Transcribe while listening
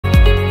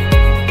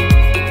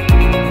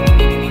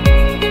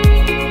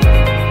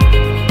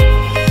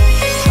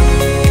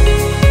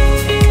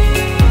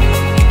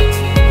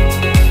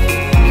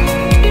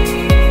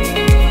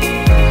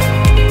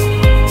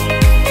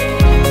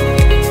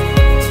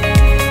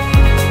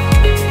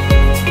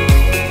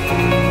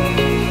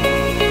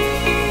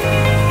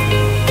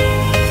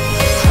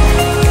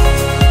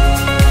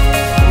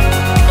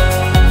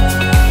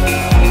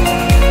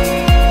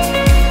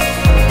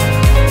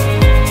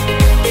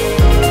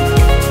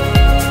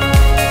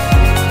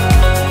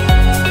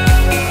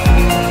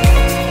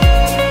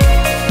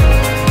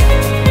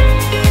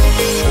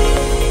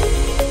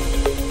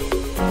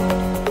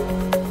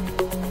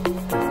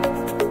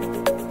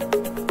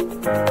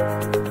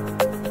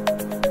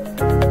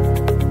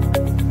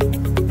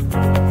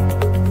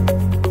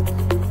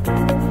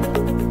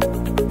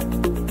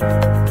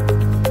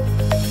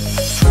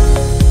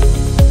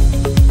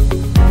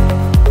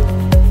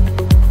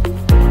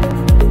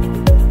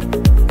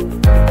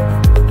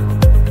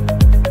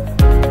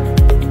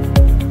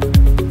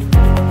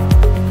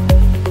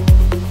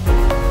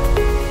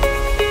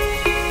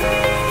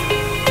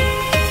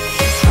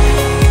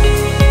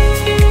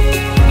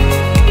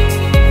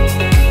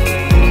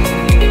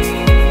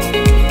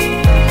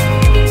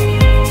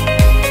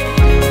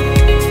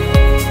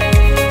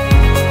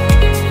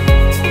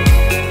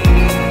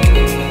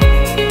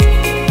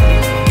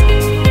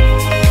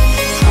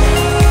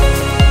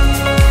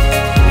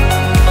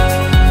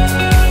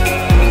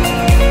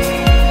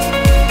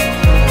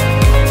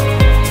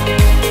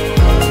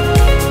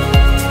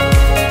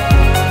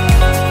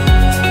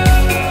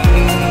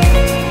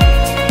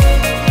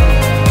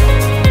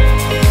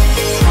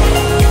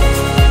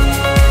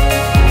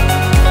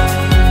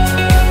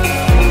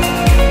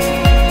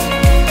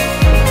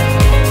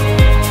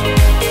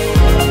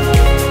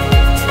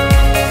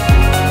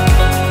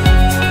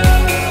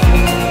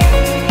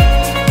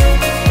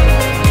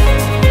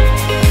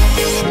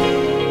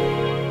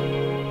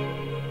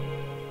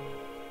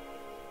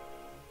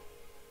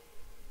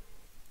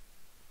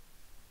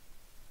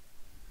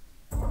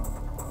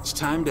It's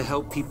time to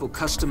help people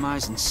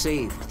customize and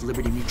save with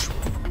Liberty Mutual.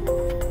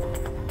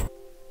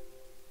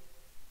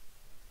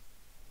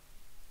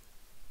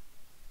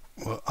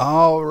 Well,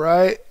 all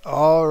right.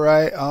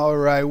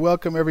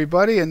 Welcome,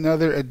 everybody.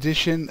 Another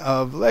edition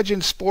of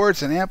Legend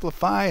Sports and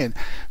Amplify, and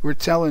we're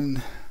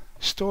telling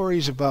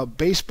stories about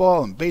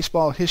baseball and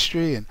baseball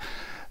history and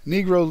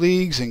Negro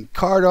leagues and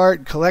card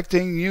art,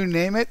 collecting, you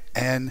name it.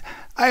 And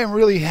I am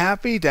really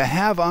happy to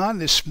have on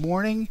this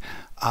morning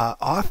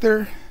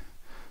author,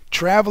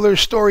 traveler,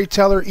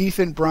 storyteller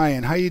Ethan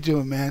Bryan. How you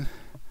doing, man?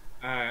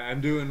 I'm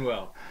doing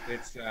well.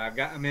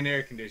 I'm in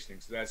air conditioning,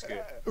 so that's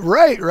good.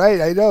 Right.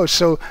 I know.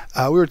 So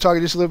we were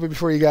talking just a little bit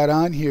before you got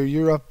on here.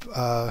 You're up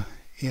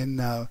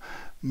in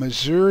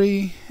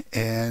Missouri,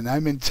 and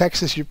I'm in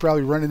Texas. You're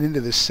probably running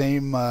into the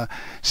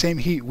same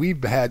heat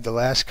we've had the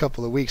last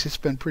couple of weeks. It's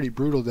been pretty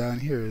brutal down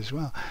here as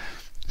well.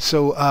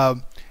 So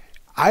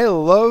I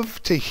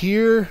love to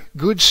hear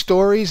good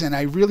stories, and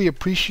I really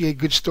appreciate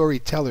good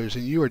storytellers,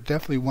 and you are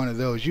definitely one of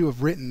those. You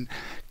have written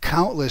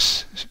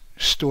countless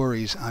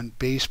stories on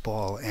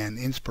baseball and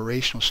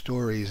inspirational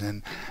stories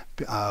and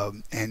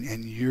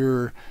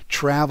your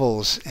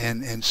travels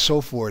and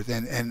so forth,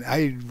 and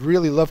I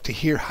really love to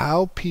hear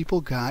how people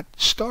got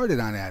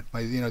started on that,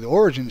 the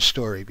origin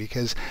story,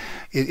 because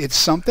it's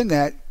something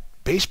that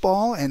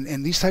baseball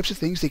and these types of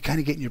things, they kind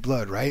of get in your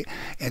blood, right?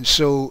 And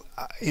so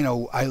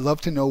I love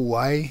to know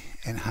why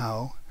and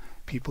how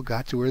people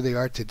got to where they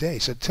are today.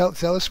 So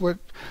tell us what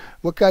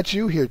got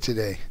you here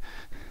today.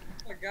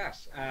 Oh my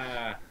gosh.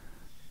 I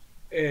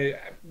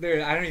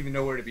don't even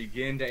know where to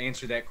begin to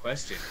answer that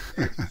question.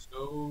 There's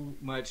so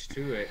much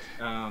to it.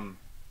 All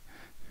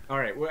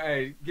right,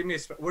 where do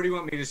you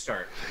want me to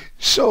start?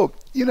 So,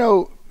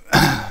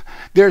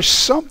 there's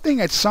something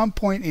at some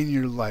point in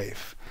your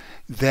life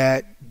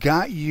that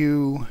got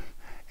you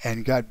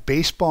and got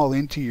baseball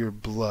into your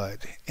blood,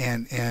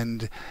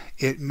 and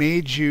it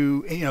made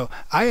you,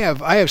 I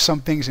have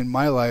some things in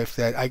my life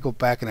that I go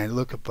back and I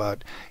look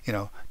about,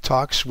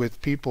 talks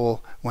with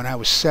people when I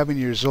was 7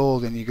 years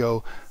old, and you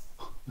go,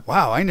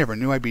 wow, I never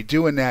knew I'd be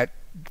doing that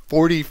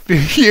 40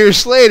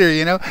 years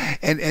later,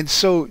 and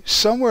so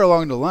somewhere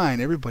along the line,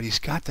 everybody's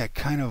got that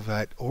kind of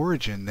that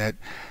origin that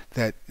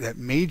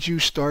made you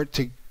start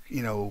to,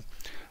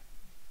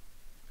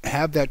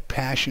 have that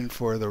passion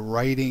for the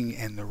writing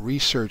and the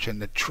research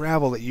and the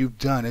travel that you've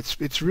done.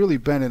 It's really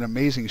been an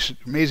amazing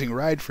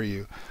ride for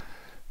you.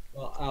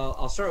 Well,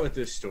 I'll start with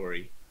this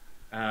story.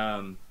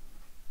 My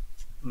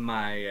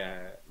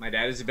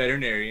dad is a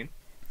veterinarian,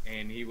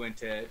 and he went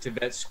to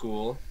vet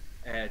school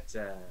at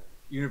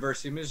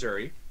University of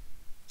Missouri,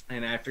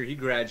 and after he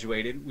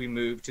graduated, we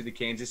moved to the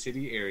Kansas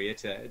City area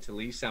to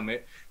Lee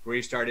Summit, where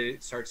he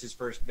starts his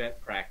first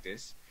vet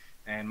practice.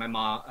 And my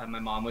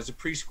mom was a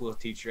preschool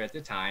teacher at the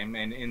time,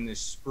 and in the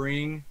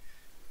spring,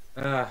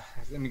 let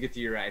me get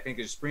the year right, I think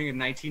it was spring of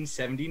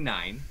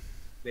 1979,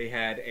 they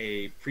had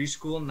a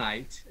preschool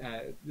night.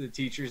 The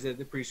teachers at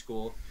the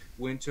preschool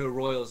went to a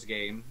Royals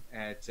game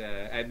at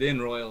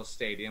then Royals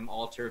Stadium,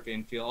 all-turf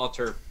infield,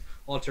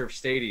 all-turf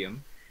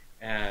stadium.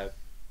 And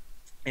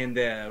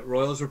the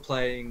Royals were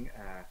playing,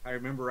 if I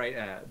remember right,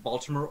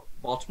 Baltimore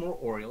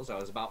Orioles. I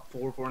was about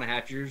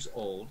 4.5 years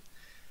old.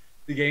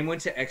 The game went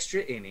to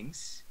extra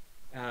innings,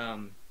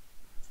 and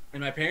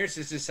my parents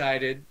just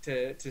decided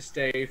to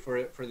stay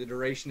for the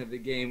duration of the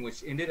game,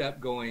 which ended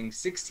up going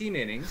 16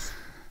 innings.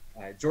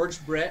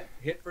 George Brett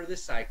hit for the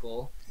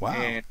cycle. Wow.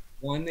 And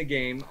won the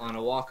game on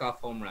a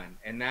walk-off home run,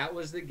 and that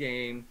was the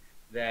game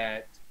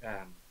that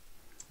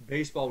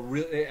baseball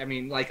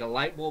really, like a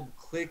light bulb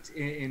clicked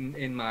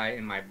in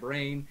my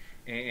brain,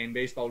 and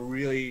baseball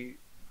really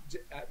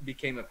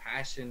became a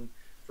passion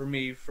for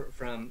me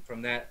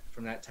from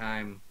that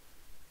time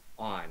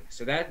on.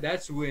 So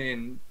that's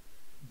when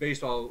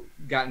baseball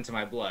got into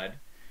my blood.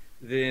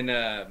 Then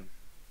a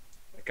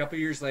couple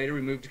years later,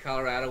 we moved to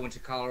Colorado. Went to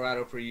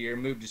Colorado for a year.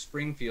 Moved to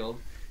Springfield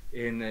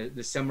in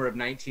the summer of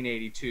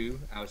 1982.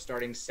 I was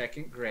starting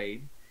second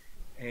grade.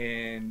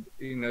 And,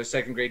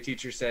 second grade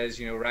teacher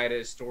says, write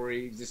a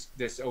story,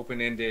 this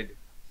open-ended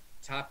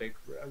topic,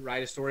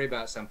 write a story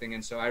about something.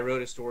 And so I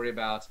wrote a story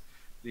about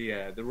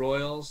the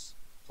Royals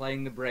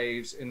playing the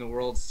Braves in the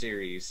World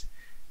Series.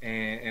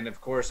 And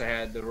of course, I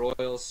had the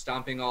Royals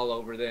stomping all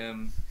over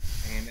them.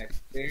 And at the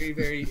very,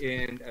 very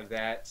end of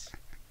that,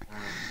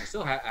 I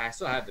still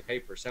have the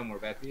paper somewhere,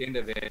 but at the end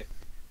of it,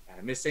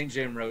 Miss St.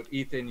 Jim wrote,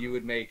 "Ethan, you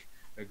would make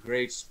a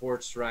great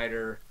sports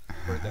writer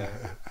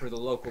for the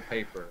local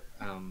paper."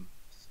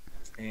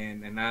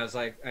 And I was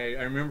like,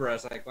 I remember I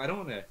was like, well, I don't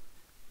want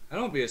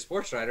to be a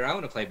sports writer. I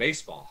want to play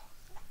baseball.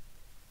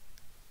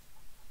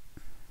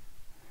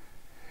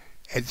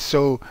 And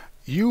so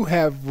you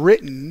have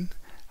written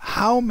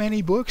how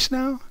many books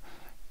now?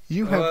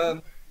 You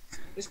have.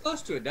 It's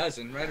close to a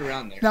dozen, right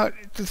around there. Now,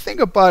 to think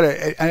about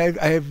it,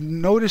 I have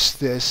noticed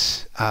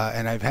this,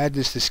 and I've had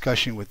this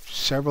discussion with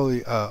several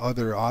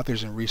other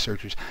authors and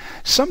researchers.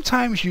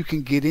 Sometimes you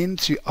can get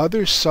into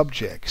other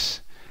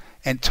subjects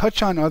and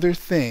touch on other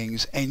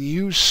things and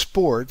use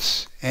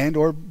sports and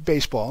or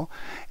baseball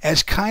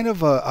as kind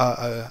of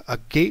a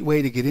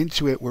gateway to get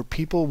into it, where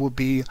people will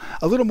be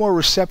a little more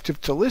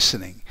receptive to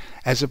listening,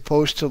 as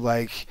opposed to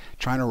like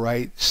trying to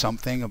write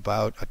something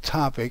about a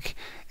topic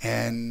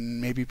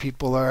and maybe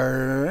people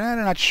are they're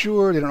not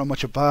sure, they don't know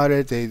much about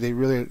it, they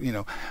really,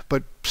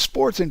 but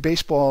sports and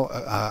baseball,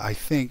 I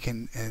think,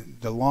 and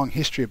the long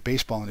history of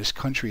baseball in this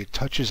country, it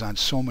touches on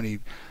so many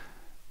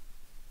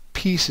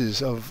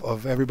pieces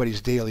of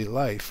everybody's daily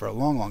life for a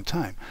long, long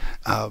time.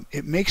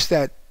 It makes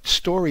that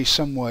story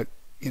somewhat,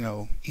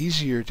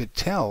 easier to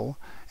tell,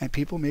 and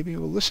people maybe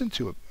will listen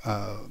to it,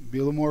 be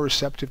a little more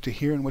receptive to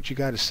hearing what you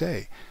got to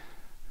say.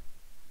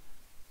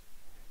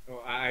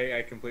 Well,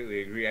 I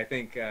completely agree. I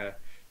think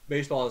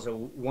baseball is a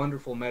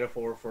wonderful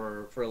metaphor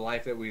for the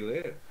life that we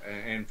live,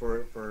 and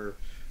for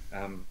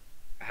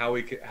how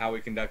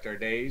we conduct our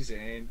days.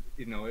 And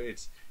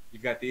it's,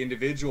 you've got the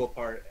individual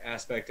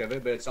aspect of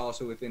it, but it's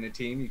also within a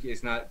team.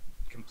 It's not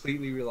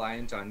completely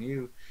reliant on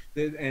you.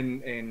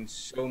 And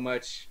so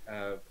much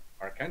of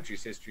our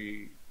country's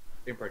history,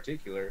 in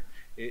particular,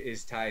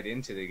 is tied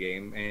into the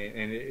game,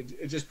 and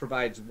it just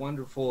provides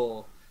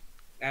wonderful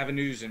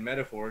avenues and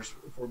metaphors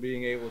for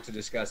being able to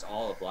discuss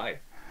all of life.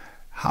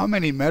 How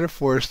many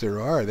metaphors there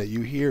are that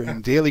you hear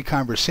in daily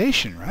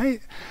conversation,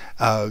 right?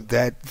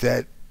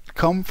 That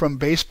come from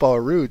baseball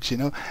roots.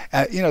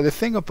 The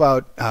thing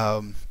about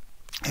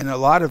and a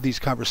lot of these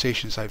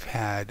conversations I've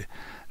had,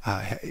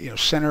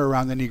 center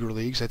around the Negro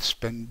Leagues. That's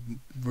been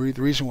the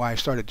reason why I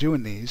started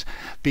doing these,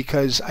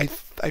 because I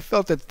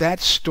felt that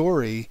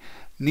story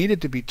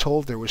needed to be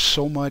told. There was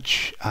so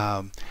much,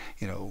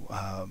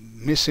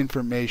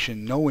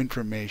 misinformation, no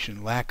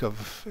information, lack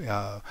of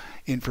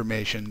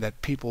information,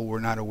 that people were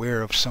not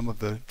aware of some of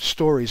the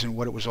stories and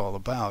what it was all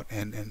about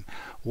and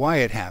why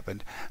it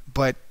happened.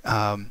 But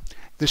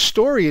the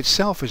story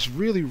itself is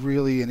really,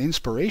 really an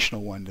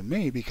inspirational one to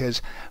me,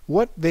 because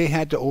what they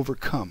had to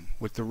overcome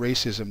with the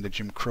racism, the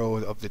Jim Crow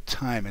of the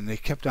time, and they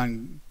kept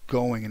on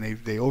going, and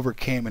they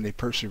overcame and they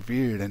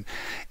persevered.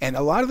 And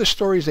a lot of the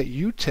stories that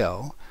you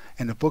tell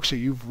and the books that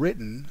you've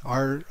written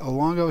are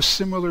along a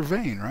similar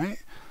vein, right?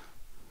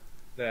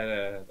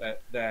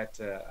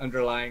 That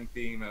underlying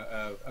theme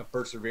of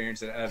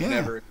perseverance, of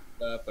never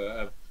giving up,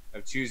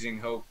 of choosing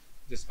hope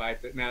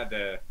despite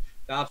the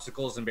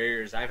obstacles and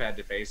barriers I've had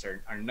to face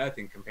are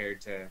nothing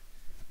compared to,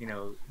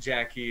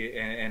 Jackie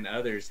and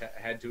others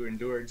had to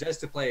endure just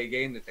to play a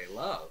game that they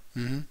love.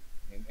 Mm-hmm.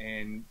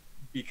 And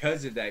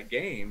because of that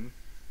game,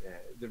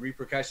 the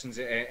repercussions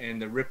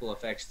and the ripple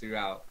effects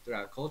throughout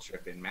culture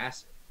have been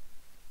massive.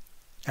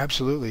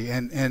 Absolutely.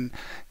 And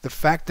the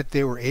fact that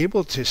they were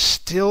able to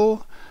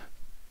still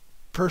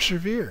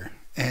persevere.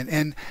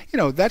 And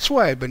that's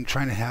why I've been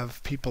trying to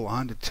have people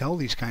on to tell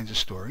these kinds of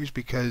stories,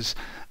 because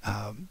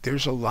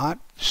there's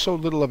so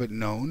little of it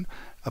known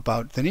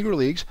about the Negro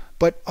Leagues,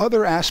 but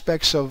other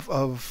aspects of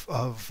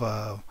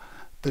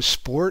the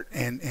sport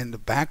and the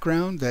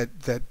background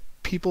that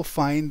people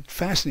find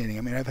fascinating.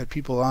 I mean, I've had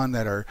people on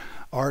that are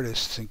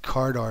artists and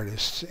card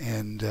artists,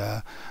 and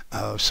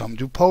some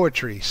do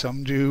poetry,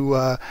 some do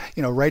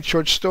write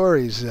short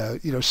stories.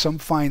 Some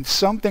find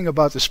something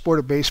about the sport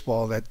of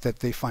baseball that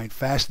they find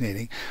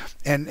fascinating.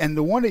 And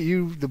the one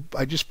that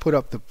I just put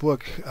up the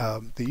book,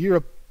 The Year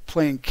of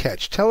Playing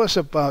Catch. Tell us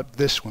about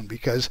this one,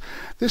 because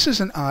this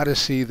is an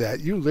odyssey that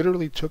you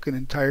literally took an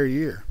entire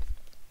year.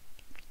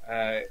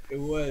 It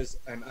was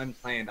an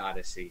unplanned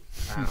odyssey.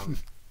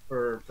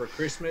 For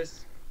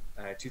Christmas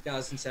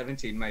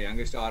 2017, my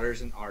youngest daughter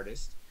is an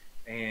artist,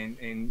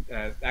 and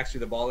actually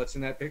the ball that's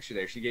in that picture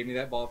there, she gave me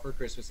that ball for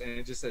Christmas, and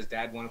it just says,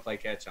 "Dad, want to play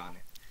catch" on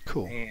it.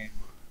 Cool. And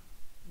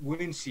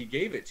when she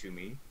gave it to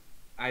me,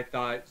 I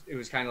thought it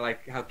was kind of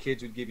like how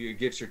kids would give you a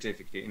gift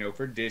certificate,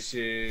 for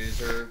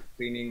dishes or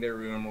cleaning their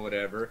room or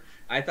whatever.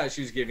 I thought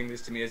she was giving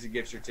this to me as a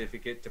gift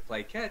certificate to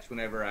play catch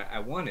whenever I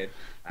wanted.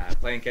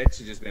 Playing catch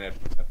has just been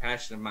a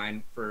passion of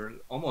mine for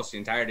almost the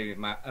entirety of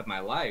my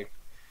life.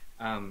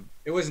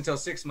 It wasn't until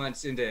 6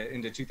 months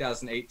into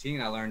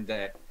 2018 I learned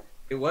that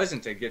it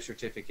wasn't a gift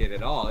certificate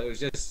at all. It was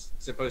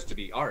just supposed to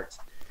be art.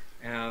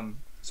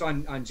 So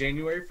on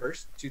January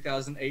 1st,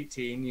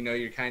 2018,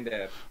 you're kind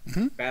of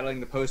battling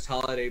the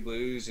post-holiday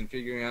blues and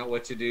figuring out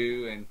what to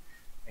do.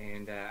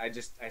 And I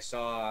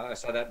saw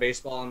that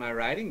baseball on my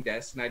writing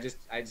desk, and I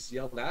just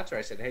yelled out to her.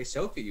 I said, "Hey,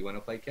 Sophie, you want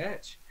to play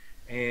catch?"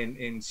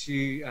 And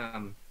she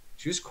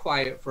was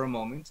quiet for a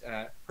moment.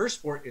 Her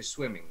sport is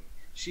swimming.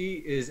 She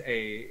is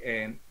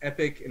an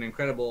epic and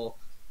incredible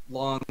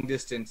long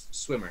distance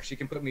swimmer. She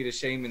can put me to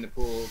shame in the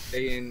pool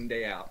day in,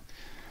 day out.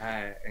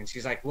 And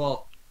she's like,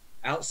 "Well,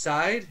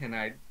 outside," and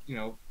I,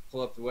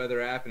 pull up the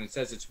weather app and it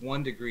says it's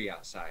 1 degree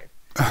outside.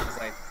 I was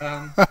like,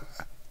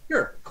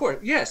 sure, of course,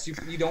 yes,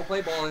 you don't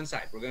play ball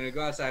inside. We're going to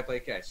go outside and play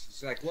catch.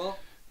 She's like, "Well,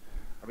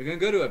 are we going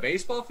to go to a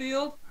baseball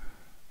field?"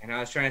 And I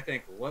was trying to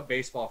think, what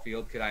baseball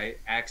field could I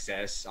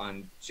access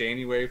on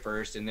January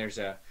 1st? And there's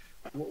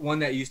one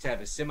that used to have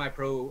a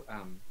semi-pro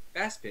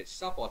fast pitch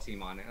softball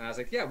team on it. And I was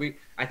like, yeah,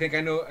 I think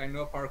I know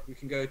a park we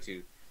can go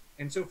to.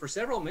 And so for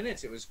several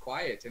minutes it was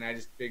quiet, and I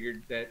just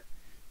figured that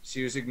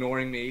she was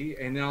ignoring me,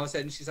 and then all of a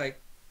sudden she's like,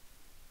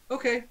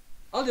 "Okay,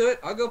 I'll do it.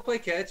 I'll go play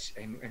catch."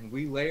 And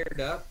we layered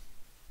up,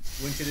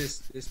 went to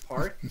this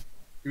park,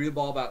 threw the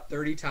ball about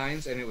 30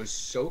 times, and it was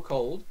so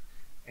cold.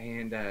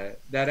 And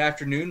that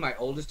afternoon, my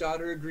oldest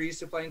daughter agrees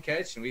to playing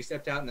catch, and we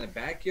stepped out in the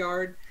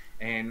backyard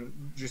and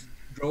just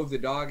drove the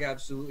dog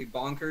absolutely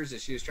bonkers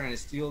as she was trying to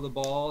steal the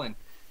ball.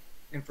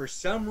 And for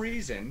some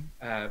reason,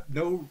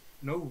 no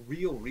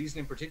real reason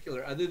in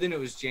particular, other than it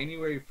was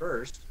January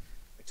 1st,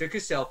 I took a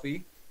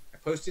selfie. I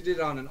posted it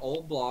on an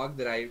old blog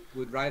that I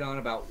would write on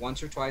about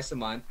once or twice a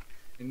month,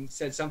 and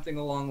said something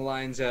along the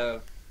lines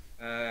of,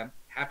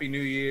 "Happy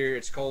New Year!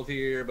 It's cold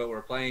here, but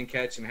we're playing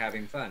catch and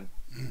having fun."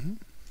 Mm-hmm.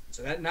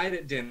 So that night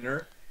at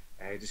dinner,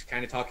 I just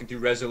kind of talking through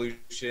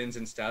resolutions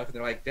and stuff, and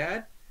they're like,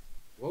 "Dad,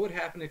 what would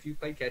happen if you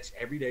played catch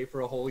every day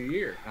for a whole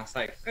year?" And I was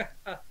like,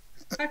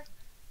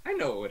 I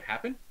know what would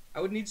happen. I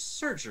would need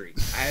surgery.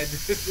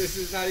 This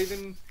is not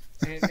even,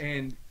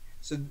 and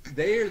so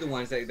they are the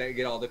ones that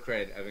get all the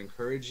credit of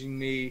encouraging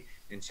me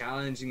and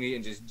challenging me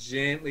and just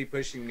gently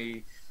pushing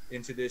me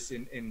into this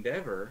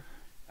endeavor,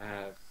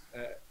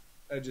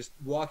 just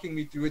walking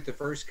me through it the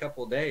first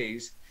couple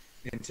days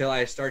until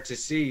I start to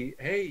see,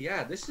 hey,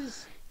 yeah, this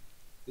is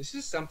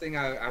something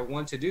I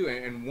want to do.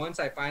 And once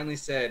I finally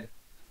said,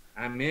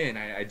 I'm in,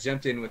 I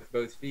jumped in with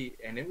both feet,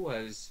 and it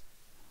was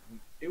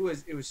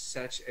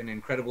such an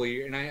incredible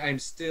year, and I'm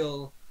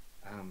still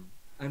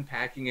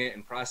unpacking it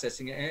and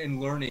processing it and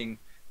learning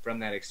from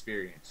that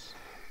experience.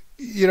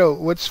 You know,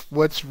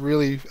 what's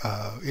really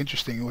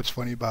interesting and what's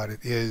funny about it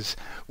is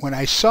when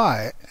I saw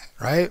it,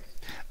 right?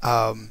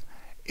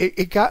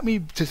 It got me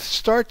to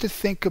start to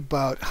think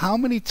about how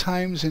many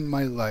times in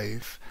my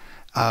life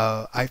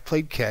I've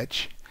played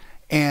catch,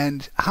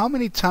 and how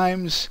many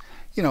times,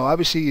 you know,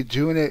 obviously you're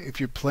doing it. If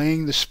you're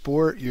playing the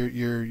sport,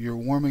 you're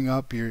warming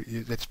up.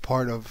 That's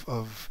part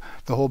of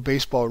the whole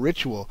baseball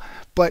ritual.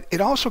 But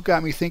it also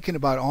got me thinking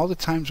about all the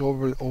times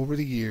over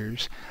the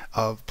years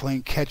of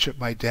playing catch with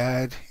my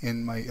dad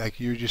in my,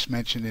 like you just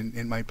mentioned,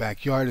 in my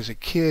backyard as a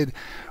kid.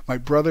 My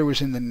brother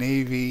was in the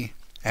Navy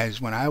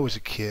as when I was a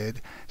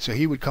kid, so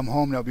he would come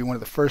home, and that would be one of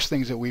the first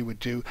things that we would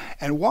do.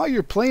 And while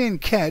you're playing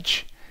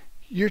catch,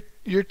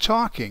 you're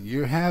talking,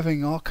 you're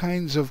having all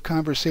kinds of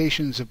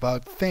conversations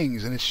about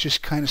things, and it's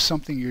just kind of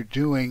something you're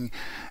doing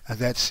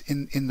that's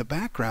in the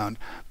background.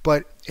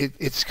 But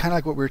it's kind of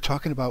like what we were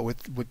talking about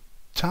with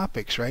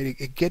topics, right?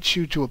 It gets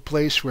you to a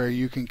place where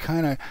you can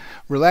kind of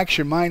relax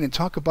your mind and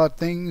talk about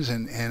things,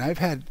 and I've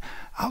had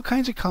all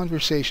kinds of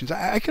conversations.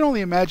 I can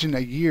only imagine a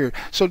year.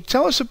 So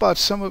tell us about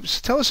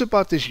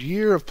this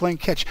year of playing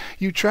catch.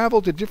 You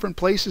traveled to different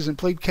places and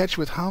played catch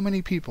with how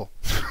many people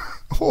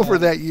over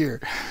that year?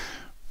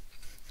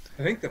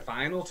 I think the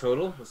final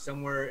total was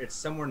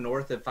somewhere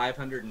north of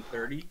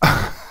 530.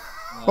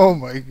 Oh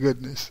my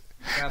goodness.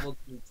 Traveled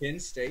through 10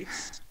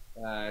 states,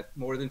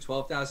 more than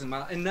 12,000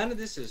 miles, and none of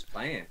this is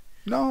planned.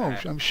 No,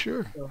 I'm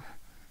sure. So,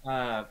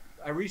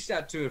 I reached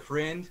out to a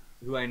friend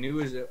who I knew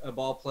was a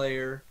ball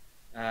player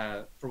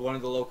for one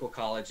of the local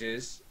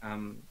colleges,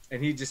 and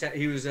he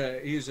was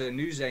a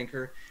news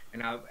anchor,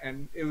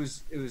 and it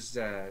was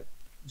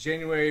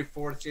January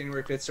 4th,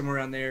 January 5th, somewhere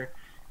around there,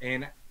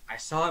 and I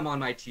saw him on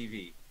my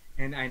TV.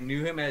 And I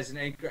knew him as an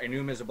anchor. I knew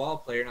him as a ball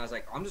player, and I was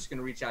like, I'm just going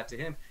to reach out to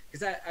him,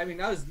 because I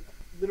was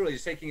literally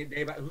just taking it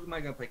day by, who am I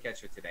going to play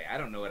catch with today? I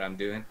don't know what I'm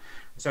doing.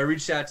 So I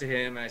reached out to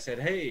him and I said,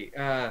 hey,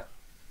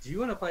 do you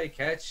want to play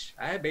catch?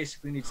 I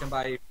basically need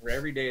somebody for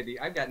every day of the.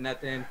 I've got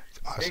nothing.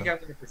 Awesome. I think I'm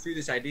going to pursue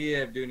this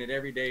idea of doing it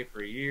every day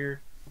for a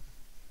year.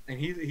 And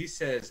he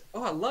says,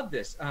 oh, I love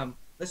this.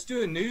 Let's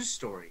do a news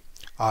story.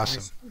 Awesome.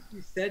 And as soon as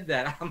he said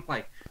that, I'm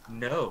like,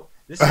 no,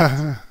 this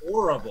is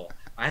horrible.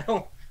 I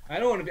don't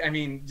want to be, I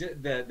mean,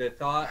 the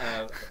thought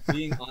of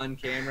being on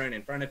camera and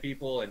in front of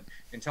people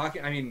and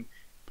talking, I mean,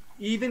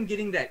 even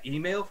getting that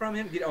email from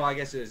him, I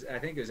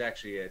think it was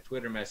actually a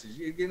Twitter message,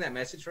 getting that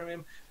message from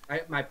him,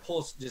 my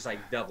pulse just like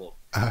doubled.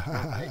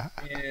 Right?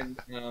 And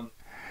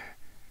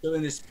so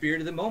in the spirit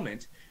of the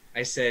moment,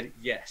 I said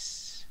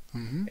yes.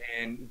 Mm-hmm.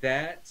 And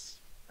that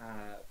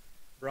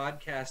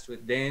broadcast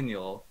with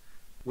Daniel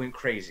went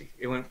crazy.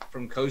 It went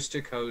from coast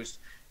to coast.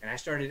 And I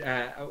started,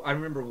 I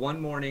remember one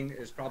morning, it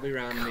was probably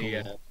around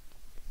the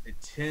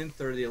 10th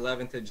or the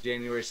 11th of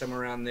January,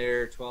 somewhere around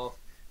there, 12th.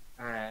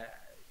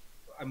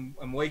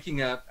 I'm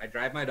waking up. I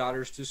drive my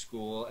daughters to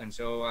school, and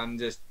so I'm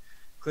just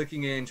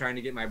clicking in, trying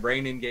to get my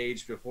brain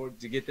engaged to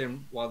get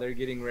them while they're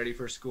getting ready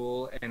for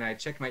school. And I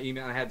checked my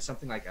email. I had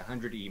something like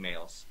 100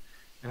 emails,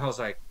 and I was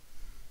like,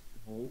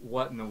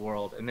 "What in the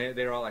world?" And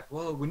they're all like,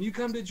 "Well, when you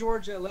come to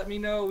Georgia, let me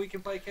know. We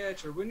can play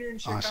catch. Or when you're in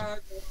Chicago."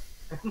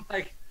 Awesome. I'm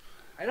like,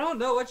 I don't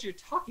know what you're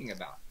talking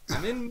about.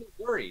 I'm in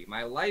Missouri.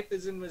 My life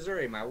is in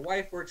Missouri. My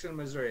wife works in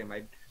Missouri.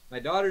 My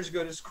daughters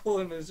go to school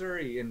in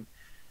Missouri. And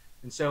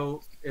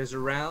so it was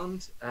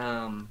around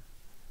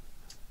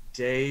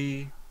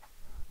day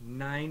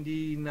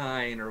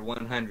 99 or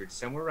 100,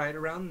 somewhere right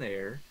around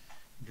there,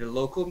 the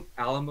local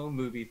Alamo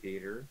movie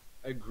theater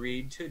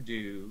agreed to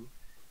do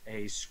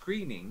a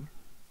screening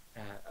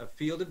of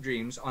Field of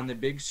Dreams on the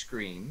big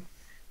screen.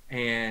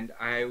 and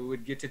I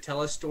would get to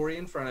tell a story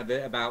in front of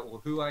it about,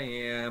 well, who I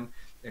am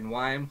and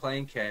why I'm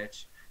playing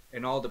catch,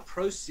 and all the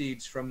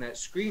proceeds from that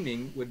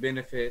screening would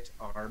benefit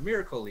our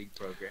Miracle League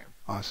program.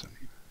 Awesome.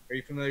 Are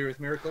you familiar with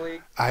Miracle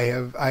League? I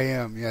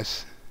am,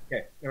 yes.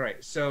 Okay, all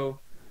right. So,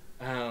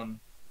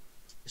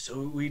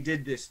 so we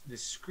did this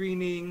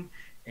screening,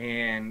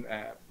 and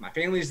my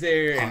family's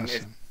there, and it's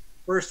Awesome.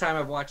 first time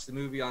I've watched the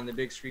movie on the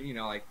big screen, you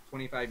know, like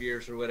 25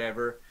 years or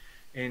whatever,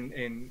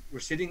 and we're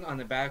sitting on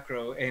the back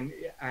row, and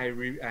I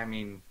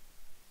mean,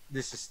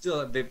 this is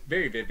still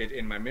very vivid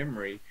in my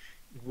memory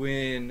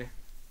when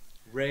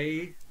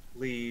Ray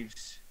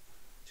leaves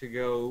to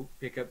go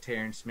pick up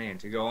Terrence Mann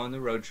to go on the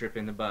road trip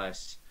in the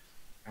bus.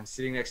 I'm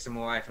sitting next to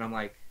my wife, and I'm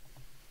like,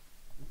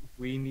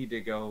 we need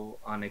to go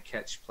on a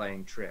catch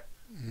playing trip.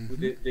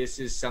 Mm-hmm. This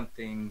is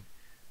something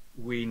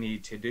we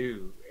need to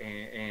do.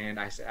 And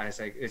I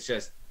say, it's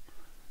just,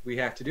 we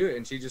have to do it.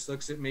 And she just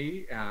looks at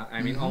me.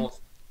 I mean, Mm-hmm.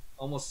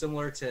 almost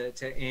similar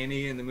to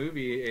Annie in the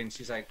movie. And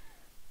she's like,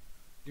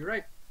 you're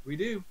right, we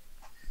do.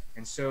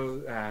 And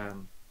so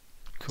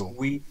Cool.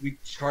 we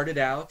charted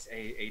out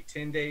a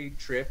 10-day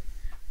trip.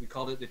 We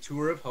called it the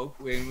Tour of Hope,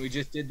 and we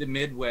just did the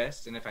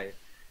Midwest. And if I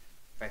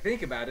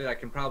think about it, I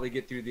can probably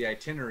get through the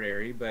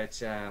itinerary.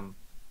 But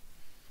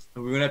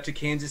we went up to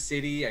Kansas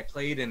City. I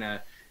played in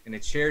a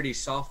charity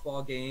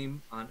softball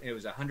game. It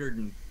was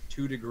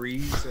 102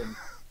 degrees, and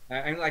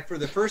I mean, like, for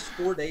the first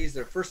 4 days,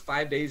 the first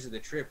 5 days of the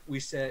trip, we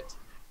set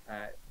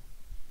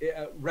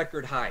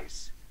record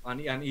highs on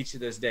each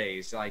of those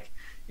days. Like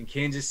in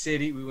Kansas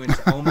City, we went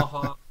to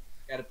Omaha.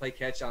 Got to play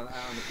catch on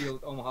the field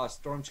with Omaha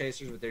Storm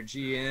Chasers with their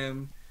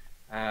GM.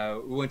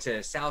 We went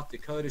to South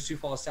Dakota, Sioux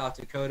Falls, South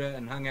Dakota,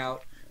 and hung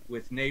out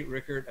with Nate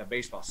Rickert, a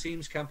baseball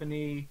seams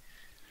company.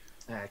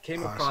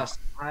 Came Awesome. across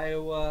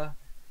Iowa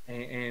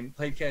and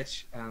played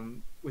catch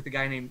with a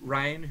guy named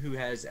Ryan who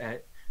has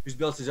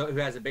who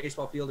has a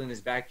baseball field in his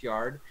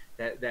backyard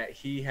that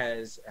he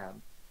has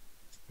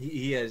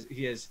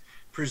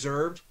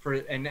preserved for,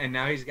 and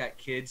now he's got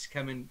kids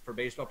coming for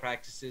baseball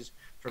practices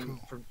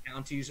from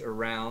counties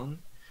around.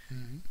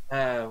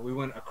 Mm-hmm. We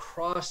went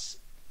across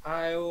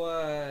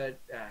Iowa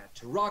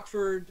to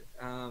Rockford.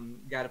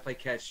 Got to play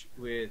catch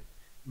with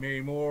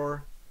Mary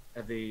Moore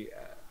of the.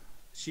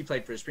 She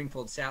played for the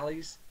Springfield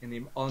Sallies in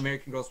the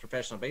All-American Girls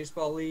Professional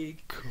Baseball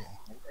League. Cool.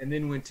 And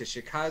then went to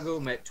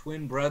Chicago, met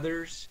twin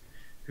brothers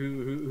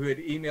who had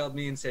emailed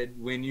me and said,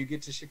 when you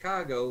get to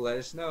Chicago, let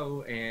us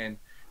know. And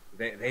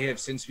they have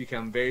since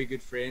become very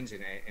good friends,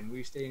 and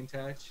we stay in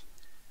touch.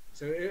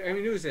 So, I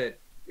mean, it was a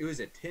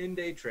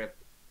 10-day trip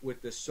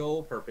with the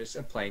sole purpose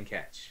of playing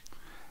catch.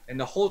 And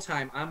the whole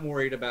time I'm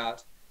worried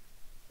about,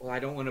 well, I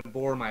don't want to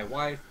bore my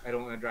wife. I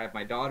don't want to drive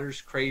my daughters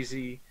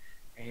crazy.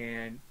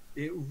 And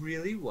it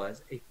really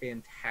was a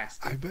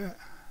fantastic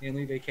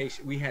family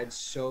vacation. We had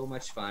so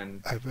much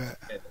fun.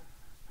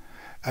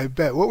 I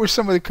bet. What were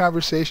some of the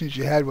conversations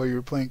you had while you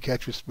were playing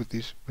catch with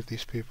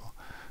these people?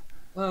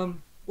 Well,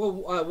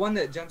 one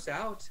that jumps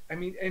out. I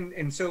mean,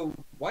 and so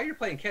while you're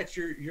playing catch,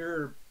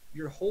 your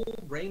whole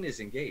brain is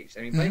engaged.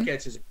 I mean, playing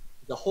catch is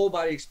the whole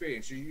body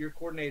experience. You're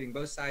coordinating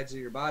both sides of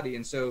your body,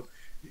 and so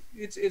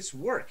it's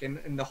work.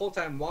 And the whole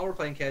time while we're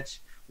playing catch,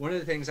 one of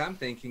the things I'm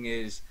thinking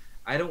is,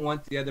 I don't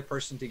want the other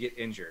person to get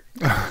injured.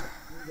 I'm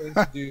going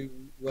to do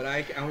what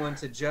I want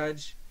to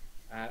judge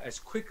as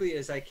quickly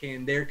as I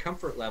can their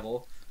comfort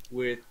level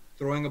with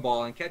throwing a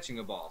ball and catching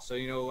a ball. So,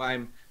 you know,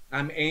 I'm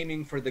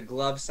aiming for the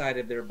glove side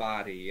of their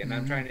body, and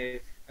I'm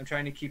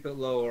trying to keep it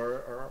low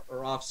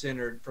or off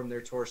centered from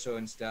their torso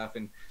and stuff.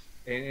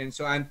 And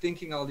so I'm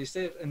thinking all these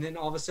things, and then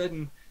all of a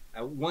sudden,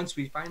 once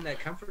we find that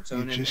comfort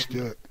zone,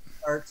 do it.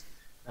 Starts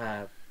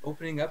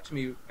opening up to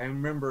me. I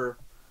remember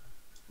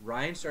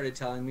Ryan started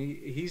telling me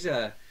he's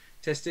a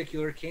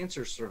testicular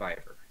cancer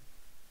survivor,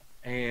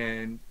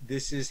 and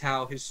this is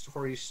how his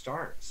story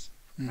starts.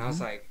 And I was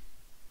like,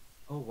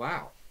 oh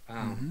wow,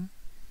 I'm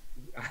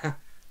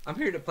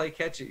here to play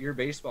catch at your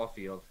baseball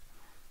field,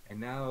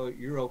 and now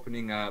you're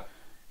opening up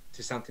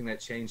to something that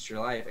changed your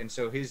life. And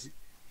so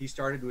he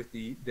started with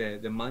the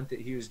month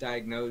that he was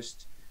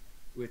diagnosed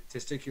with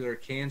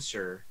testicular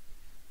cancer,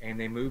 and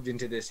they moved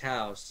into this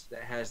house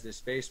that has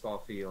this baseball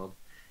field.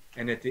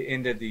 And at the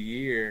end of the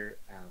year,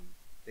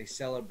 they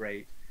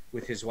celebrate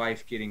with his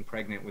wife getting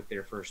pregnant with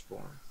their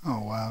firstborn. Oh,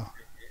 wow.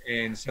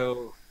 And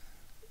so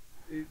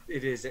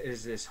it is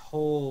this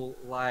whole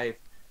life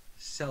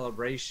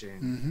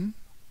celebration.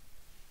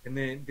 And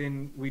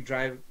then we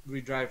drive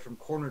from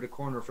corner to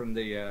corner, from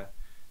the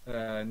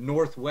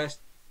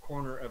northwest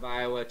corner of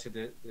Iowa to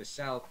the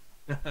south,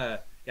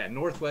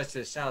 northwest to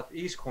the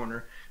southeast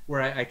corner,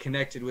 where I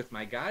connected with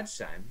my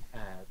godson,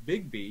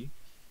 Big B,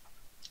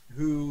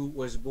 who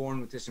was born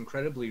with this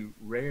incredibly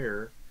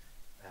rare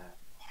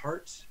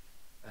heart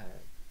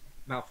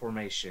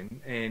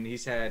malformation, and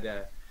he's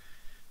had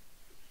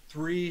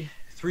three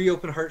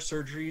open heart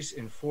surgeries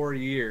in 4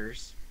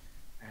 years,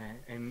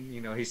 and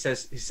you know, he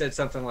said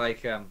something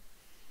like,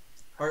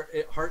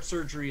 heart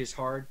surgery is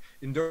hard,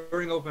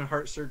 enduring open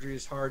heart surgery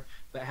is hard,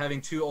 but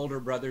having two older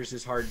brothers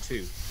is hard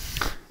too.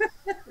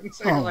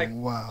 So oh, like,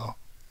 wow.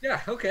 Yeah,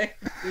 okay.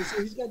 And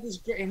so he's got this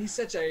great, and he's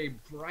such a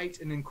bright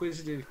and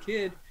inquisitive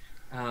kid.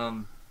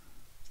 Um,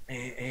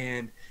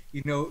 and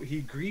you know,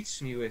 he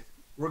greets me with,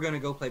 "We're going to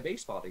go play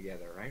baseball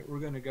together, right? We're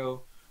going to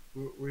go.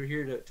 We're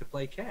here to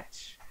play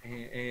catch."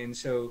 And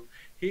so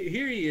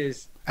here he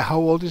is. How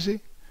old is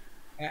he?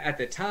 At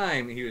the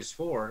time, he was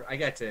 4. I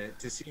got to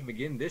see him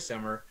again this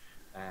summer,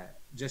 uh,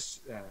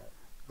 just right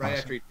Awesome.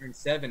 after he turned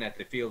 7 at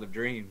the Field of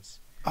Dreams.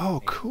 Oh,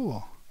 And,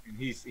 cool. and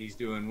he's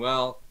doing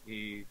well.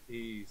 He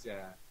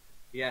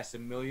asks a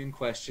million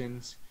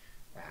questions,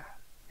 uh,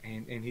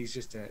 and he's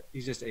just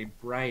a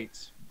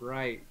bright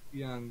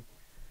young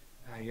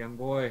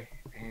boy,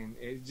 and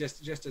it's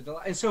just a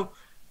delight. And so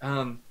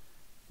um,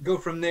 go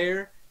from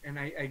there, and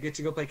I get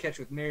to go play catch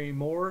with Mary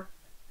Moore,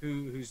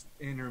 who's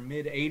in her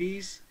mid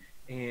 80s,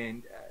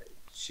 and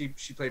she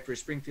played for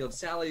Springfield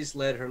Sallies,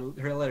 led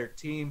her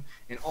team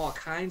in all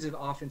kinds of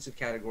offensive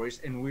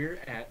categories, and we're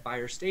at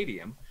Buyer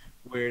Stadium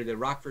where the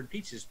Rockford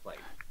Peaches played.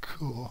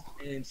 Cool.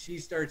 And she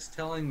starts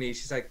telling me,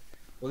 she's like,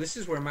 "Well, this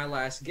is where my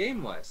last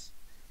game was."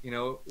 You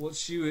know, well,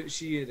 she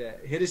had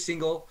hit a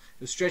single,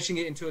 was stretching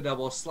it into a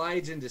double,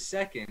 slides into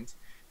second,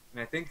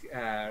 and I think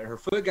her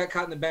foot got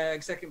caught in the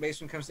bag. Second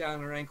baseman comes down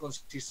on her ankle, and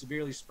she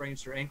severely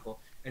sprains her ankle,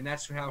 and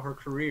that's how her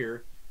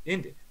career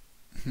ended.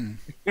 Hmm.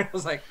 I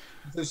was like,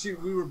 so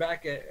we were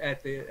back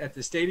at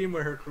the stadium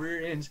where her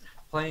career ends,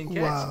 playing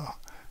catch, Wow.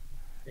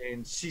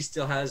 and she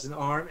still has an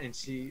arm, and At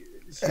she's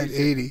just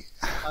 80.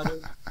 utter,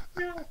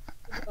 yeah,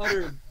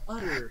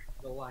 utter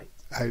delight.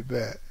 I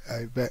bet.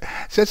 I bet.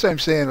 So that's what I'm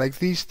saying. Like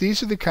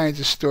these are the kinds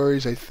of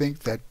stories I think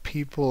that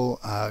people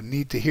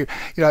need to hear.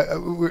 You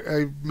know,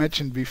 I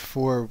mentioned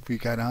before we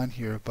got on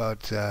here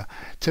about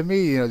to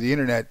me, you know, the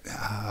internet.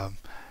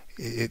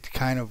 It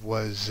kind of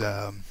was.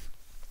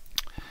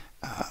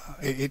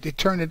 It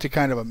turned into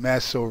kind of a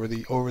mess over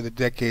the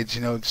decades.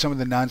 You know, some of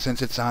the nonsense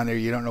that's on there,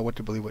 you don't know what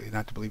to believe, what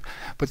not to believe.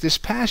 But this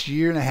past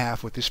year and a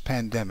half with this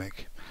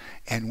pandemic,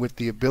 and with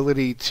the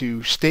ability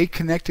to stay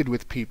connected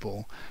with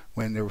people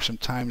when there were some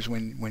times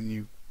when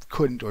you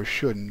couldn't or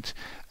shouldn't,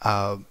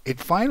 it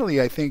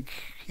finally, I think,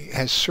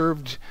 has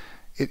served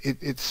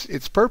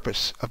its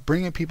purpose of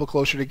bringing people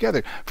closer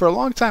together. For a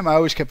long time, I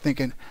always kept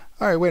thinking,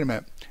 all right, wait a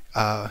minute,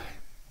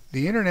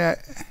 the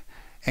internet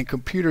and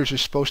computers are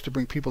supposed to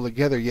bring people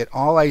together, yet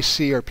all I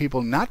see are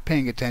people not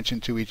paying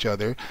attention to each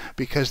other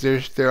because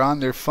they're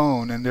on their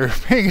phone and they're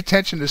paying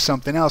attention to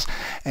something else.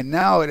 And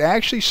now it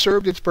actually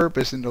served its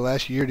purpose in the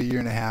last year to year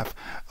and a half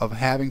of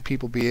having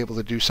people be able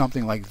to do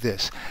something like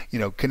this, you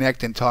know,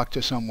 connect and talk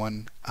to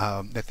someone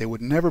that they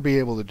would never be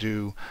able to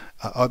do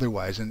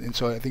otherwise. And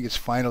so I think it's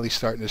finally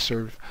starting to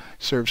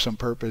serve some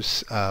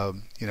purpose,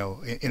 you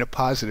know, in a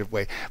positive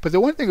way. But the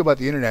one thing about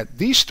the internet,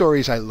 these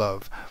stories I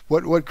love.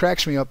 What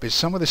cracks me up is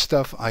some of the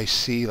stuff I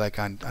see like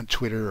on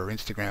Twitter or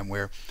Instagram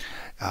where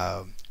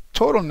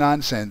total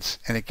nonsense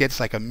and it gets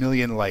like 1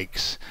 million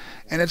likes,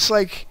 and it's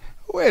like,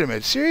 wait a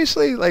minute,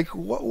 seriously? Like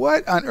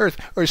what on earth?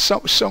 Or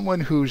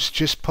someone who's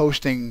just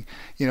posting,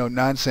 you know,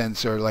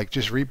 nonsense, or like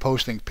just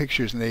reposting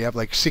pictures and they have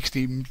like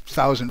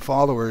 60,000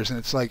 followers, and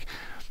it's like,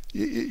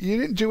 you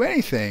didn't do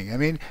anything. I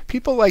mean,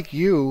 people like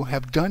you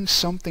have done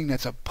something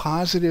that's a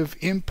positive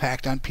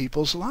impact on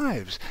people's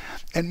lives,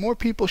 and more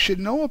people should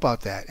know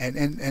about that,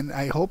 and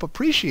I hope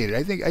appreciate it.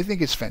 I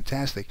think it's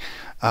fantastic.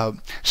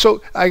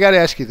 So I got to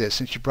ask you this,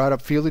 since you brought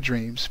up Field of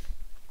Dreams,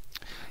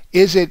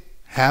 is it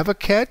have a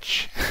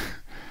catch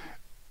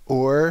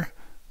or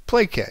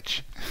play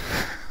catch?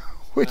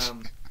 Which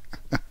Um,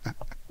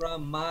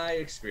 from my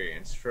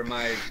experience, from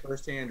my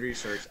firsthand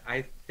research,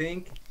 I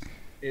think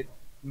it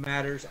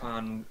matters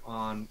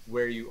on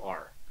where you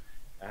are.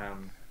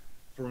 Um,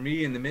 for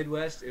me in the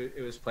Midwest,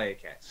 it was play a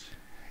catch.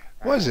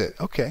 was Uh, it?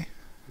 Okay.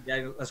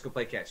 Dad, let's go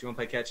play catch. You want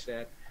to play catch,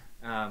 Dad?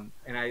 And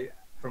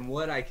from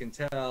what I can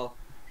tell,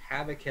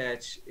 have a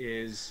catch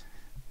is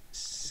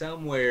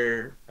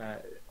somewhere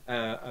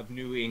of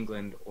New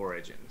England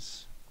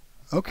origins.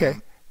 Okay.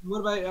 What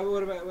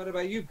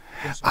about you?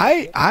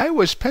 I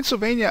was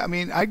Pennsylvania. I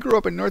mean, I grew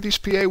up in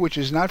Northeast PA, which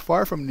is not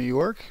far from New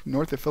York,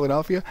 north of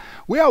Philadelphia.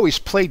 We always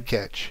played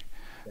catch.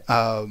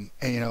 And,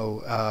 you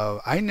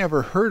know, I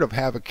never heard of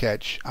Have a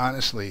Catch,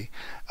 honestly,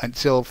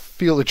 until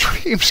Field of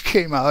Dreams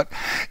came out.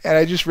 And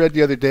I just read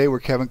the other day where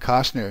Kevin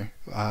Costner,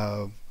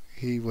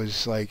 he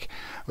was like,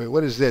 wait,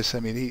 what is this? I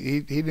mean,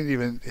 he didn't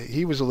even,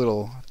 he was a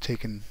little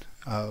taken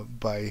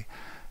by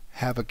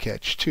Have a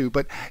Catch, too.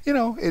 But, you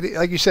know,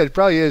 like you said, it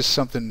probably is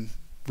something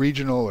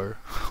regional or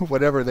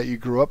whatever that you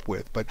grew up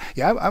with. But,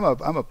 yeah, I'm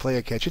a play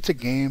a catch. It's a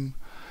game.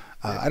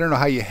 I don't know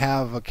how you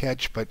have a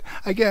catch, but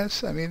I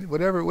guess, I mean,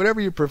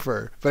 whatever you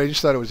prefer. But I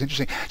just thought it was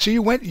interesting. So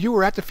you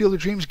were at the Field of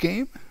Dreams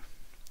game?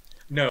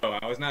 No,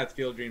 I was not at the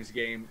Field of Dreams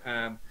game.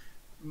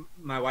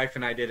 My wife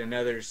and I did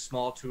another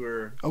small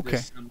tour Okay.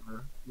 this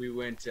summer. We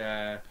went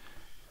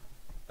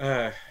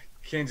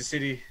Kansas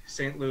City,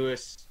 St.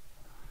 Louis,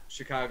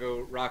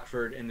 Chicago,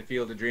 Rockford, and the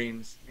Field of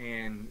Dreams,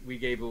 and we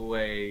gave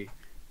away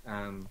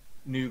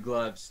new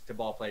gloves to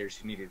ball players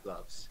who needed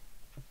gloves.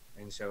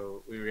 And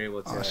so we were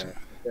able to. Awesome.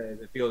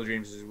 The Field of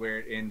Dreams is where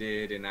it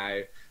ended, and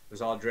I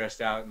was all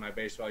dressed out in my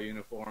baseball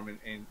uniform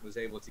and was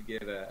able to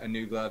give a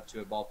new glove to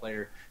a ball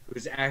player who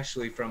was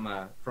actually from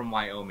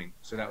Wyoming.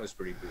 So that was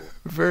pretty cool.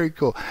 Very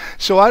cool.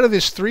 So out of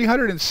this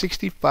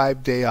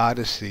 365-day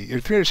odyssey, or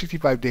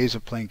 365 days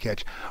of playing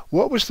catch,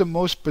 what was the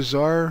most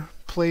bizarre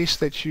place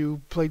that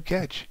you played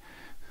catch?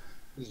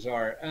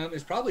 Bizarre.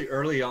 It's probably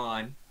early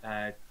on,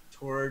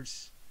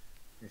 towards,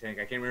 I think,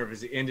 I can't remember if it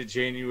was the end of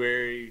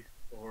January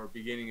or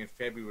beginning of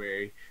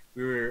February.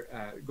 We were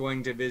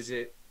going to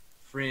visit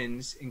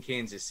friends in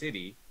Kansas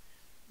City,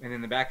 and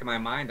in the back of my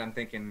mind I'm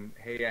thinking,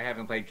 hey, I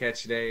haven't played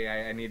catch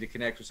today, I need to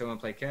connect with someone,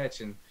 play catch.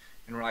 And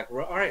we're like,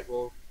 well, all right,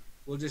 well,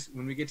 we'll just,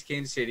 when we get to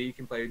Kansas City, you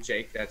can play with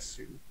Jake. That's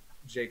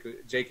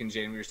Jake and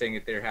Jen. We were staying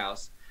at their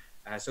house,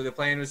 so the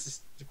plan was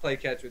just to play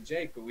catch with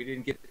Jake, but we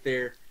didn't get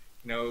there.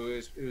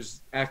 It was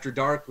after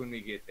dark when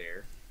we get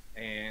there.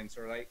 And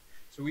so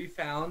we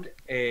found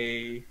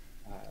a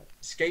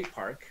skate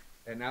park,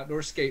 an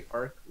outdoor skate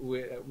park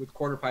with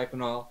quarter pipe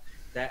and all,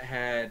 that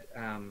had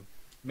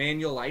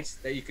manual lights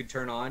that you could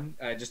turn on,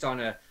 just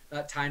on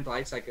not timed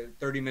lights, like a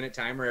 30-minute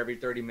timer. Every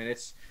 30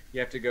 minutes you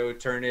have to go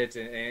turn it,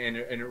 and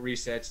it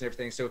resets and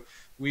everything. So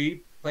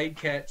we played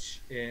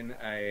catch in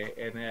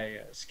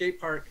a skate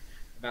park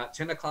about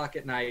 10 o'clock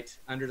at night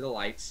under the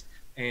lights,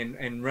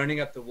 and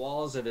running up the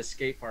walls of a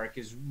skate park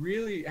is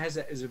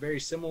a very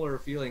similar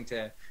feeling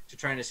to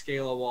trying to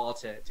scale a wall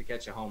to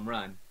catch a home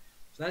run.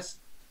 So that's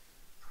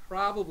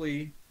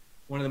probably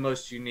one of the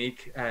most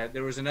unique.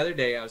 There was another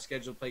day I was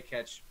scheduled to play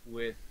catch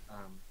with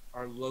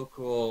our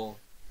local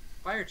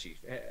fire chief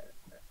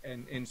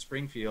in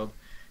Springfield,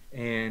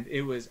 and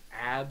it was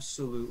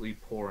absolutely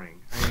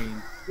pouring. I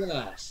mean,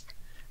 just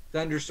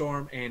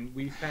thunderstorm, and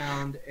we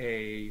found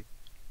a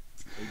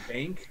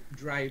bank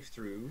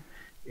drive-through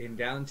in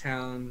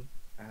downtown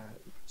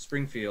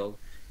Springfield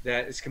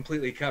that is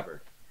completely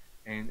covered.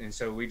 And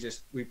so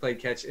we played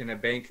catch in a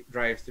bank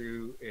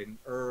drive-through in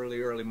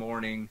early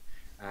morning,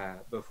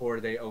 before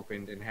they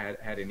opened and had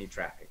any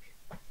traffic.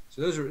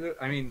 So those were,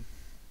 I mean,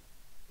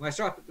 when I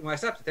stopped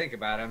to think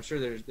about it, I'm sure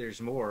there's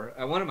more.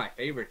 One of my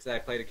favorites that I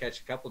played a catch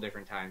a couple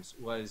different times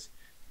was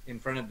in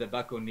front of the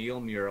Buck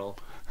O'Neill mural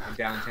in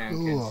downtown.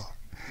 Cool.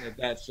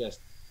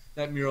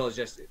 That mural is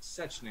just, it's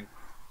such an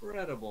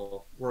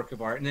incredible work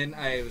of art. And then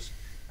I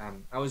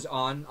was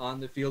on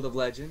the Field of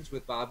Legends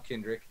with Bob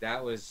Kendrick.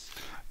 That was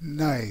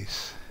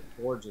nice,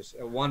 gorgeous,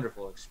 a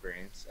wonderful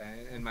experience.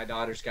 And my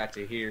daughters got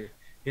to hear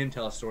him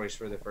tell stories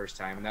for the first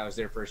time, and that was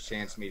their first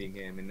chance meeting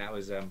him, and that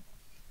was a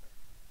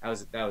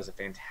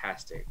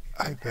fantastic.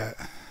 I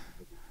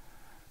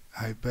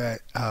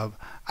bet. I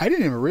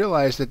didn't even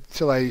realize that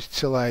till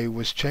I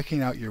was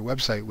checking out your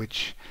website,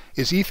 which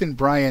is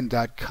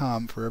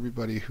ethanbryan.com for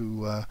everybody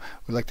who would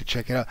like to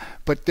check it out.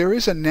 But there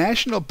is a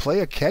national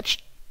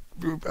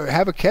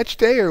have a catch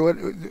day, or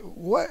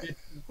what?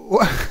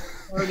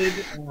 Started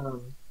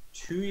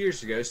 2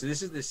 years ago, so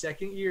this is the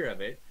second year of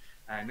it.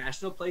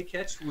 National Play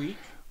Catch Week.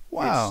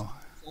 Wow.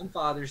 It's on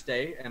Father's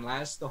Day and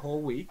lasts the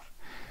whole week,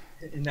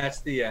 and that's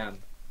the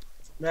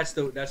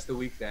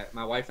week that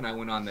my wife and I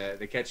went on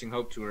the Catching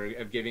Hope tour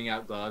of giving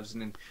out gloves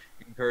and then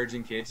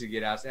encouraging kids to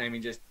get out. I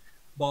mean, just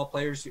ball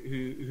players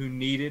who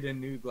needed a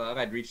new glove.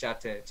 I'd reached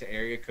out to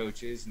area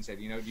coaches and said,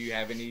 do you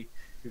have any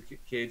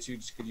kids who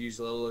just could use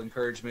a little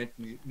encouragement,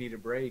 need a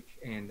break?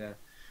 And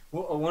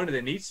one of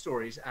the neat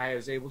stories, I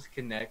was able to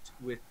connect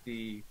with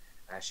the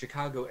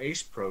Chicago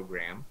Ace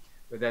program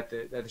that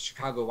the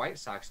Chicago White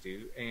Sox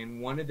do,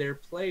 and one of their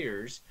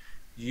players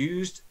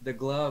used the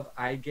glove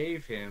I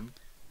gave him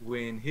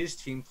when his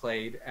team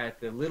played at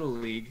the Little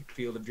League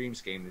Field of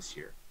Dreams game this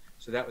year.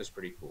 So that was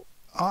pretty cool.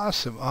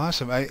 Awesome.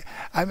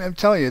 I'm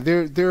telling you,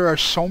 there are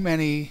so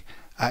many.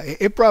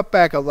 It brought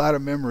back a lot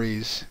of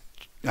memories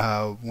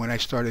when I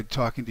started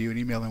talking to you and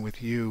emailing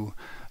with you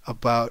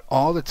about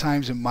all the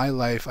times in my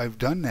life I've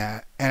done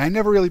that, and I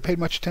never really paid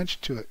much attention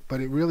to it,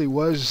 but it really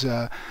was,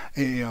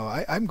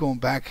 I'm going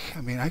back.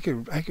 I mean, I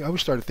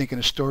was started thinking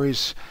of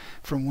stories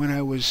from when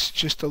I was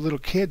just a little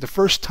kid, the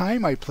first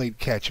time I played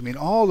catch. I mean,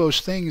 all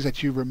those things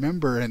that you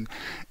remember, and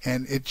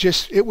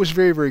it was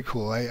very, very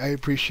cool. I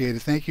appreciate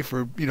it. Thank you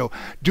for,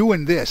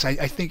 doing this.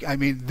 I think,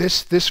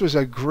 this was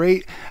a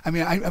great,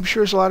 I'm sure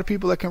there's a lot of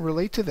people that can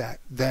relate to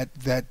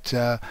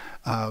that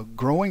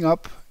growing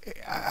up,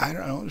 I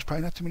don't know, there's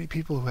probably not too many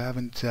people who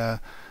haven't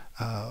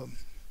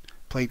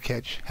played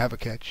catch, have a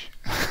catch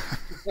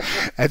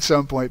at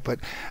some point, but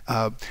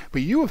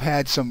you have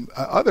had some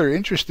other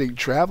interesting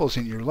travels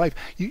in your life.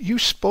 You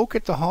spoke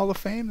at the Hall of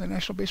Fame, the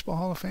National Baseball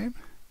Hall of Fame?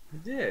 I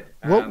did.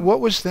 What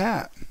was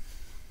that?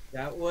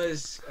 That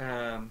was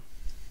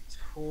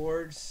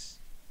towards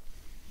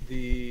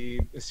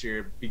the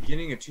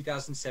beginning of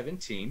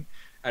 2017.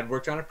 I'd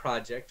worked on a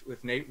project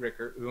with Nate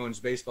Rickert, who owns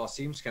Baseball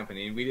Seams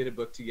Company, and we did a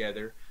book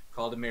together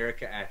called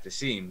America at the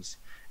Seams.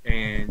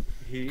 And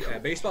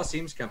Baseball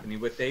Seams Company,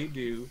 what they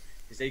do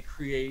is they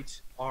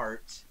create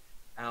art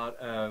out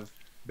of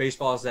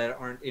baseballs that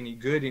aren't any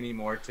good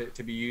anymore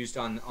to be used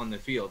on the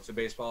field. So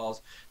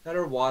baseballs that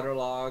are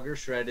waterlogged or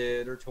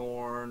shredded or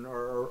torn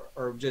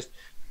or just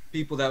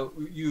people that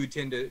you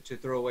tend to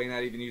throw away,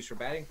 not even use for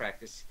batting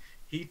practice.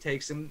 he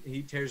takes them,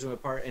 he tears them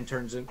apart and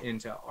turns them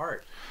into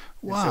art.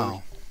 And so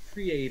Wow. he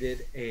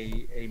created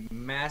a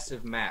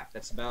massive map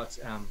that's about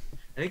I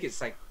think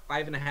it's like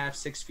 5.5,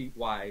 6 feet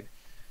wide,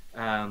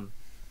 um,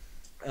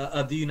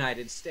 of the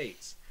United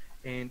States,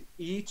 and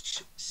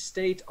each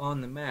state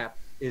on the map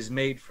is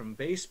made from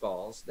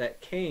baseballs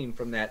that came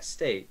from that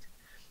state,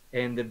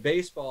 and the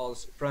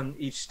baseballs from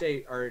each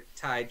state are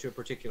tied to a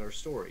particular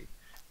story.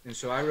 And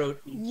so I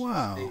wrote each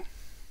Wow. state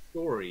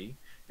story,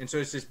 and so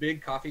it's this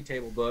big coffee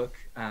table book.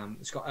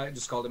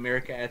 It's called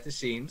America at the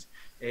Seams,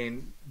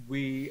 and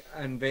we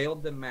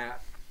unveiled the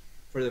map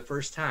for the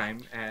first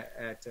time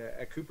at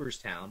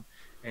Cooperstown,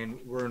 and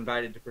we're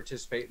invited to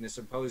participate in the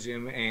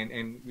symposium,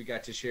 and we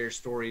got to share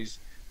stories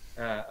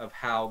of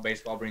how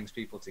baseball brings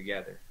people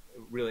together.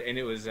 Really, and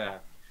it was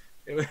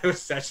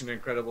such an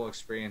incredible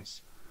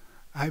experience.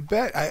 I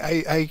bet.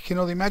 I can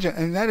only imagine.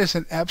 And that is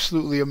an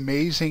absolutely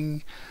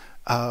amazing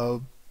uh,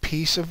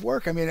 piece of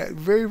work. I mean,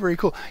 very, very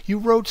cool. You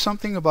wrote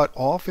something about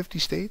all 50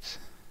 states?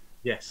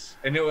 Yes,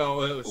 and it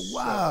was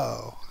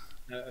Wow.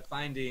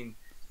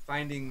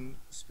 finding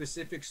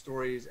specific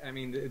stories. I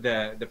mean,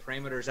 the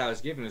parameters I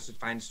was given was to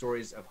find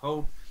stories of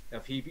hope,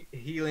 of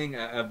healing,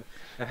 of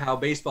how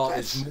baseball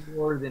is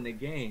more than a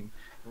game.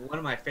 And one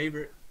of my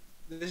favorite.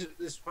 This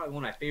is probably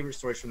one of my favorite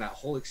stories from that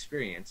whole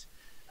experience.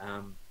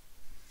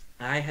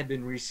 I had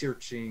been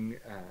researching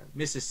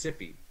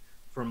Mississippi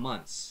for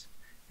months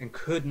and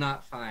could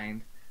not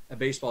find a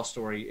baseball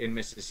story in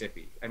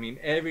Mississippi. I mean,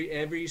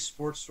 every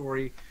sports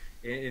story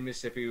in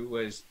Mississippi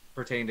was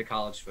pertaining to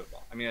college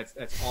football. I mean,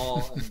 that's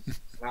all. I mean,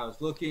 I was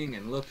looking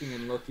and looking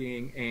and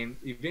looking, and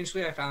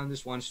eventually I found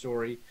this one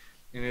story,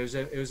 and it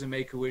was a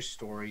Make-A-Wish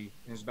story.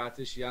 It was about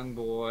this young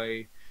boy.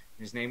 And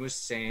his name was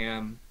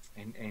Sam,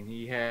 and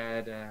he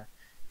had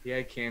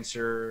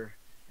cancer,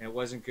 and it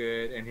wasn't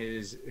good. And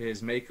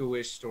his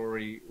Make-A-Wish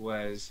story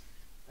was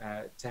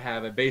to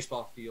have a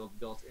baseball field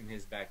built in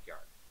his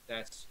backyard.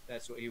 That's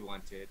what he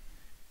wanted,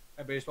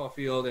 a baseball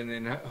field, and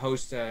then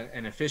host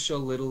an official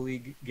Little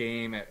League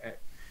game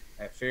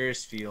at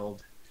Ferris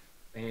Field.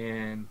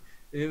 And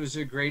it was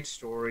a great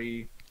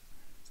story,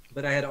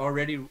 but I had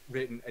already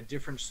written a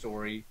different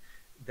story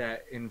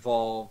that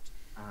involved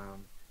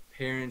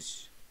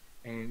parents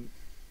and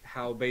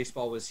how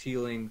baseball was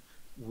healing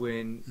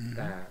when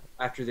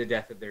after the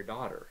death of their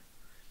daughter.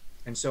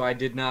 And so I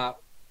didn't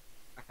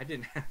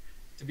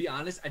to be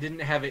honest, I didn't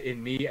have it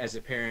in me as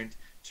a parent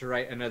to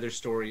write another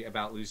story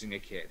about losing a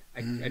kid.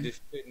 I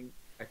just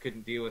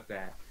couldn't deal with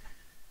that.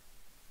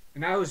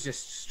 And I was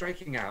just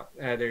striking out.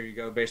 There you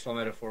go, baseball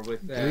metaphor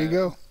with There you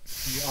go.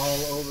 all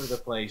over the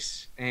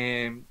place.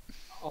 And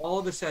all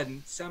of a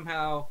sudden,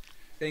 somehow,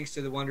 thanks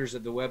to the wonders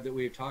of the web that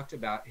we've talked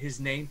about, his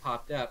name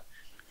popped up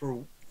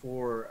for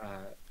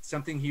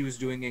something he was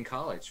doing in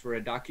college, for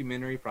a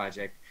documentary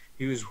project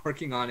he was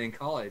working on in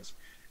college.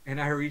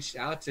 And I reached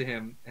out to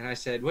him and I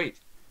said, "Wait,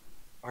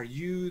 are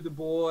you the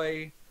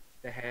boy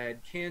that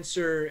had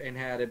cancer and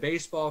had a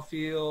baseball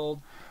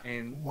field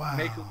and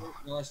Make-A-Wish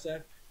and all that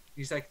stuff?"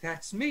 He's like,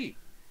 "That's me."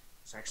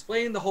 So I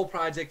explained the whole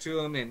project to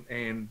him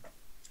and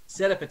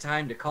set up a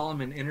time to call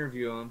him and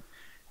interview him.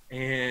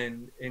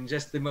 And in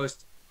just the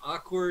most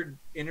awkward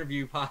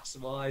interview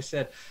possible, I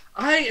said,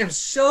 "I am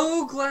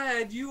so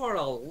glad you are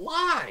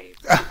alive."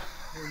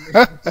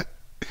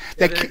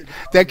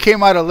 That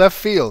came out of left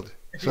field.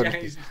 So Yeah,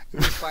 he's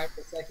quiet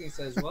for a second. He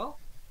says, "Well,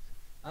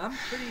 I'm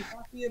pretty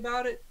happy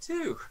about it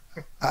too."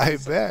 I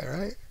bet,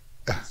 right?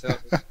 So,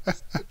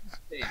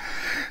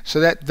 So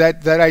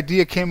that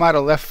idea came out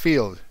of left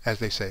field, as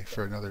they say,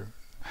 for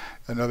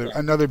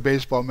another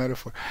baseball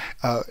metaphor.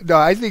 No,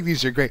 I think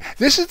these are great.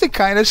 This is the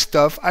kind of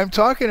stuff I'm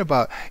talking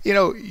about. You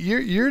know,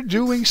 you're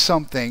doing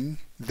something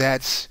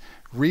that's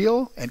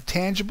real and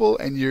tangible,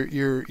 and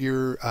you're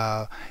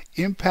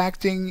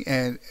impacting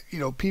and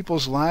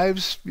people's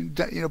lives,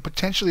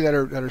 potentially that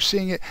are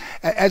seeing it,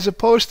 as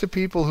opposed to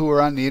people who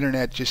are on the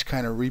internet just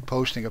kind of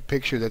reposting a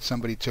picture that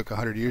somebody took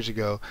 100 years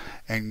ago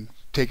and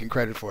taking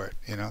credit for it.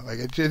 Like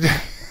it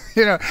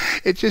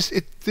just,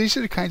 these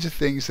are the kinds of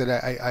things that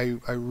I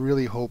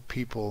really hope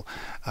people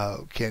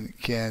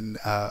can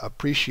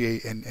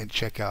appreciate and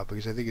check out,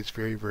 because I think it's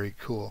very, very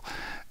cool.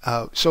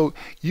 So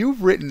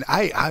you've written,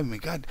 I mean,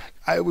 God,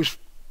 I was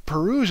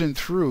perusing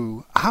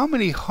through how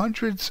many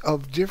hundreds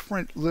of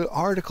different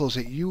articles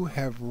that you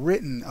have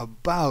written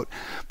about,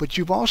 but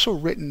you've also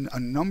written a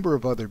number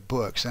of other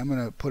books. I'm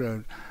going to put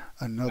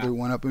another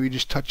one up, and we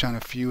just touch on a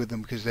few of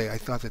them because I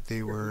thought that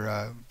they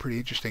were pretty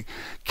interesting.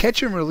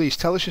 Catch and Release.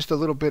 Tell us just a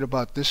little bit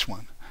about this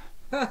one.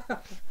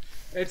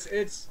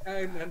 it's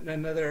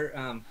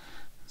another.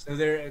 So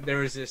there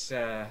was this.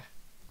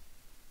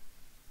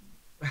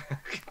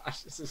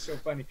 Gosh, this is so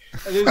funny.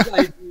 There's this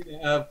idea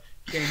of,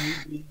 can you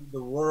be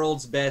the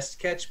world's best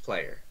catch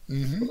player?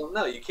 Well,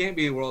 no, you can't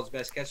be the world's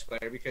best catch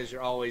player because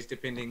you're always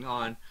depending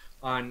on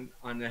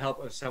the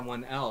help of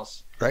someone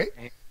else. Right.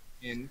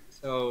 And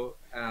so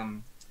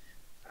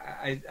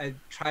I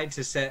tried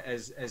to set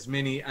as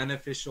many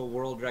unofficial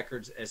world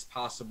records as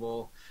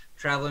possible,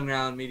 traveling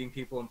around, meeting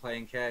people, and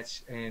playing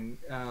catch. And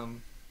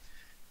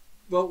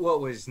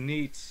what was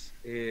neat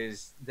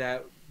is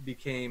that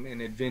became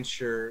an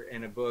adventure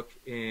and a book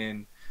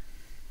in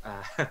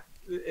uh,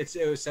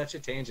 it was such a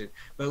tangent,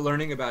 but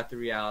learning about the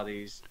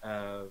realities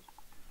of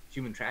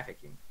human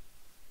trafficking.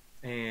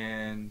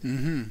 And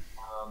Mm-hmm.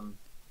 um,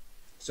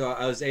 so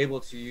I was able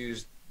to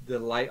use the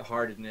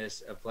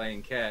lightheartedness of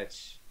playing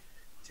catch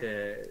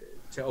to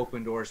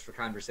open doors for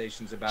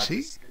conversations about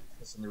See?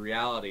 this and the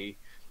reality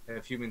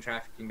of human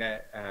trafficking.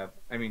 That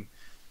I mean,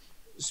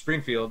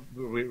 Springfield,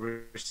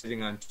 we're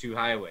sitting on two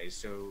highways,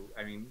 so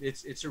I mean,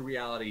 it's a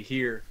reality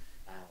here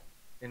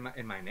in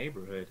my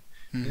neighborhood,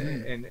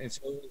 Mm-hmm. and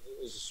so it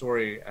was a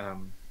story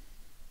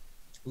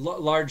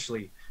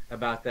largely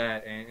about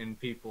that, and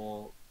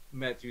people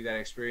met through that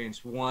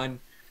experience.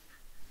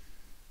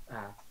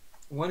 Uh,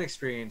 one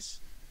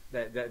experience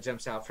that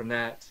jumps out from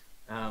that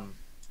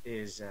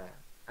is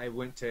I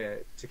went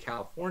to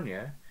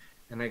California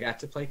and I got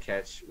to play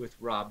catch with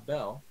Rob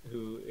Bell,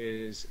 who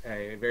is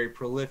a very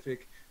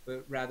prolific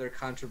but rather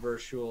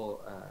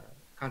controversial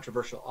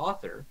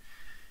author.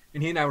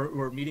 And he and I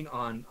were meeting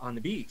on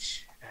the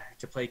beach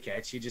to play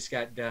catch. He just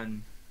got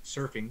done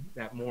surfing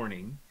that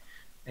morning,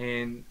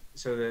 and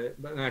so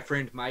my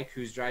friend Mike,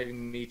 who's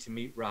driving me to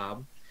meet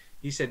Rob,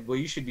 he said, "Well,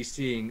 you should be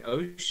seeing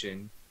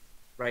ocean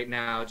right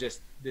now,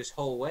 just this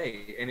whole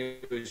way," and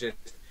it was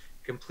just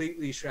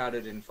completely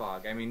shrouded in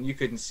fog. I mean, you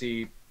couldn't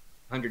see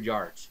 100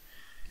 yards.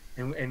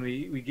 And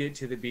we get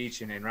to the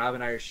beach, and Rob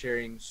and I are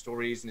sharing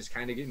stories and just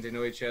kind of getting to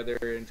know each other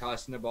and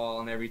tossing the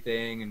ball and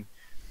everything. And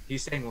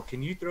he's saying, "Well,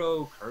 can you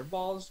throw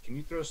curveballs? Can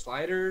you throw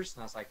sliders?"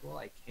 And I was like, "Well,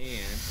 I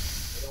can.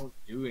 I don't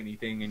do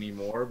anything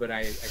anymore, but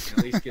I can at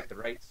least get the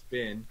right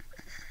spin."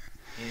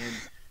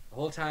 And the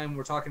whole time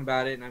we're talking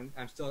about it, and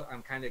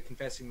I'm kind of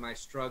confessing my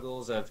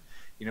struggles of,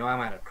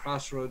 I'm at a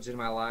crossroads in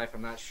my life.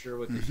 I'm not sure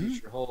what the Mm-hmm.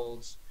 future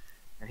holds.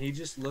 And he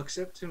just looks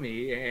up to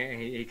me,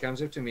 and he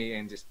comes up to me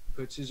and just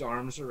puts his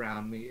arms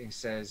around me and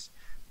says,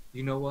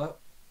 "You know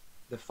what?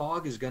 The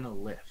fog is gonna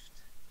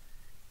lift."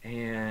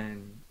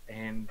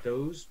 And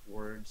those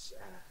words,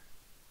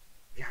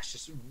 gosh,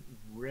 just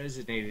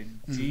resonated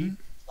Mm-hmm.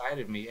 deep inside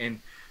of me.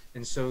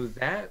 And so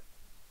that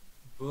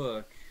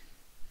book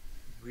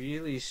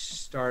really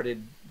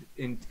started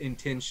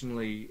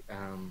intentionally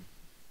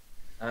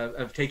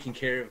of taking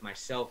care of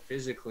myself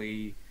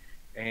physically,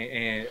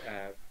 and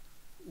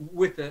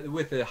with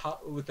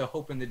the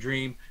hope and the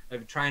dream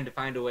of trying to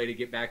find a way to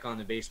get back on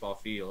the baseball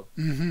field,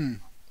 Mm-hmm.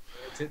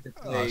 to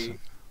play Awesome.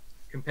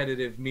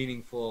 competitive,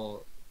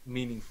 meaningful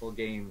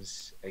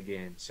games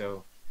again.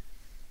 So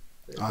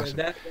Awesome.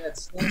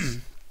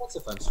 that's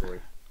a fun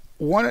story.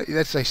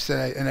 That's I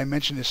said, and I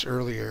mentioned this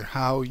earlier,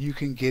 how you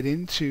can get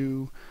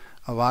into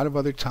a lot of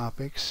other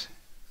topics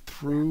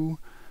through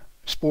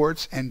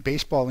sports and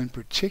baseball in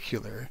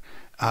particular.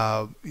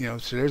 So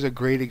there's a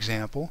great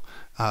example.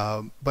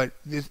 But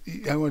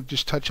I want to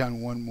just touch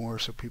on one more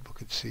so people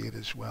could see it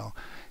as well.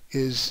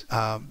 Is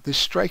this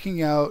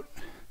striking out?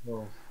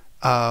 Well,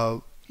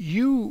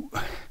 You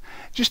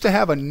just to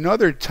have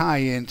another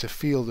tie-in to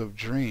Field of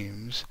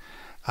Dreams.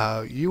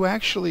 You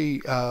actually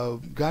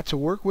got to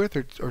work with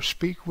or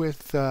speak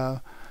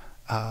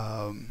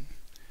um,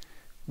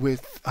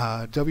 with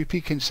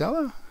W.P.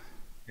 Kinsella.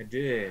 I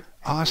did.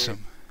 I did.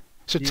 Awesome.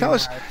 So He and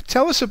I.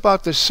 tell us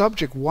about the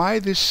subject. Why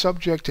this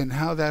subject and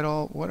how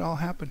what all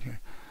happened here.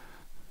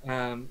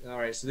 All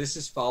right. So this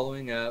is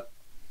following up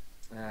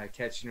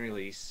catch and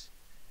release,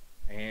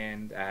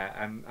 and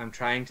I'm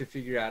trying to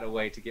figure out a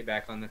way to get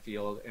back on the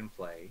field and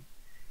play.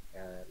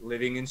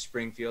 Living in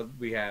Springfield,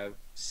 we have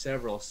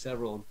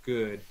several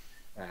good,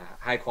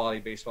 high quality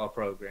baseball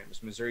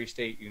programs: Missouri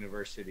State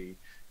University,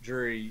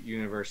 Drury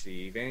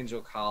University,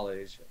 Evangel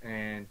College,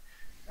 and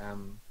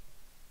um,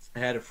 I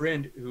had a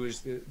friend who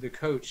was the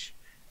coach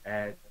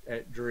at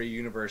Drury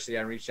University.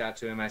 I reached out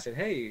to him. I said,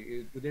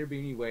 "Hey, would there be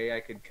any way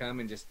I could come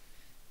and just,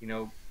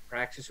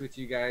 practice with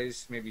you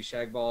guys? Maybe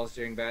shag balls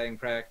during batting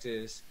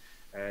practice,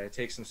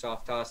 take some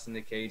soft toss in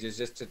the cages,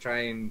 just to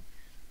try and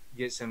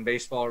get some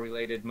baseball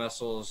related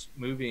muscles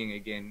moving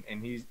again."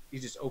 And he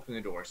just opened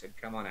the door, said,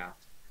 "Come on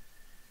out."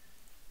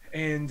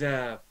 And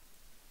so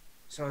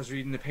I was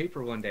reading the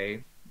paper one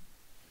day,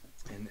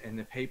 and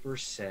the paper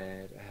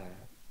said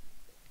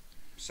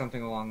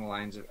something along the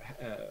lines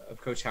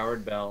of Coach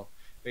Howard Bell,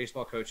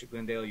 baseball coach at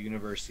Glendale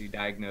University,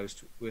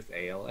 diagnosed with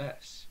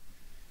ALS.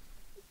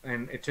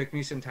 And it took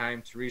me some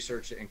time to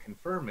research it and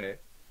confirm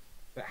it.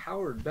 But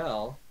Howard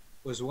Bell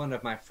was one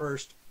of my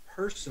first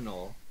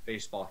personal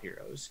baseball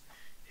heroes.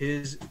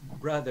 His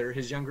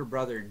younger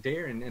brother,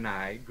 Darren, and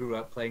I grew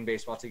up playing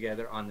baseball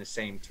together on the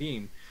same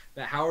team.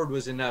 But Howard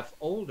was enough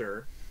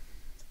older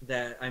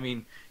that, I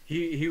mean,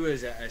 he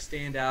was a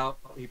standout.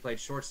 He played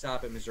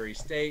shortstop at Missouri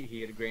State.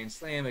 He had a grand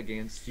slam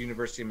against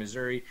University of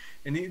Missouri.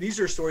 And these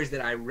are stories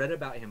that I read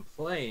about him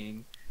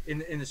playing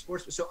in the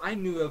sports. So I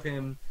knew of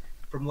him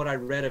from what I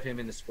read of him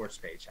in the sports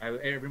page.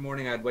 Every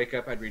morning I'd wake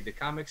up, I'd read the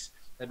comics,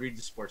 I'd read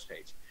the sports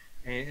page.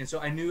 And so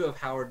I knew of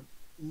Howard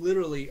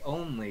literally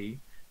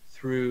only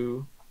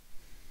through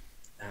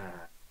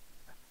uh,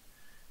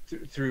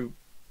 through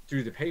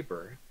the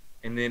paper.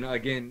 And then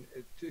again,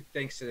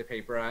 thanks to the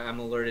paper, I'm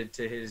alerted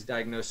to his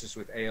diagnosis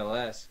with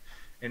ALS,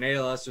 and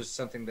ALS was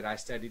something that I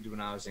studied when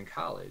I was in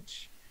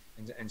college,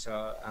 and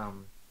so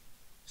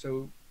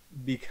so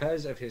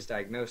because of his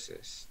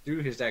diagnosis,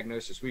 through his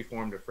diagnosis, we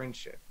formed a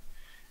friendship,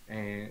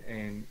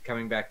 and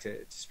coming back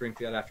to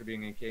Springfield after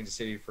being in Kansas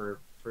City for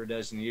a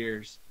dozen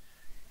years,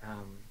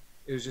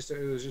 it was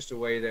just a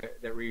way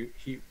that we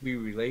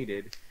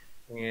related,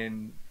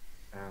 and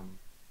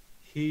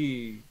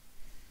he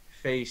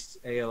faced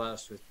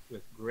ALS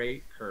with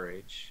great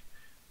courage,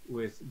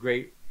 with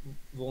great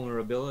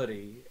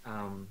vulnerability,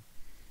 and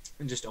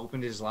just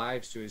opened his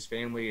lives to his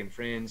family and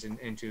friends,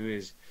 and to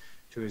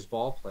his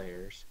ball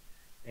players.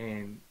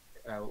 And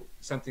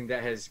something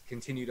that has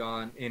continued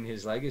on in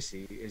his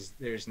legacy is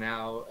there's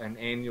now an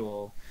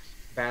annual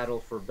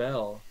battle for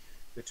Bell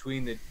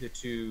between the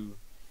two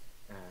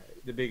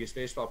the biggest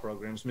baseball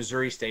programs.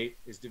 Missouri State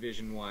is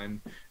Division I,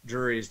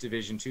 Drury is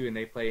Division II, and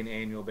they play an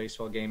annual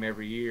baseball game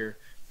every year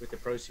with the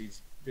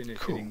proceeds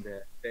benefiting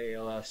the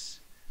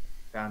ALS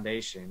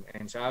Foundation.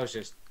 And so I was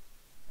just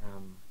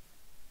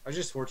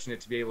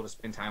fortunate to be able to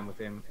spend time with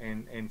him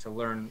and to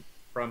learn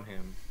from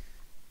him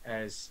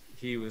as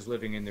he was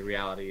living in the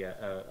reality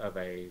of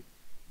a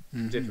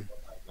difficult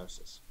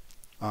diagnosis.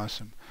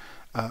 Awesome.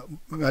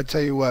 I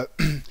tell you what,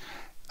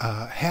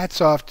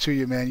 hats off to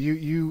you, man.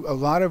 You a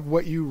lot of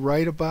what you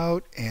write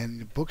about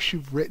and the books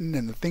you've written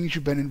and the things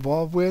you've been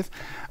involved with,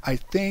 I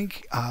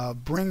think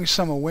bring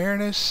some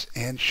awareness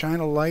and shine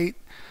a light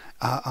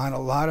on a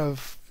lot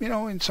of,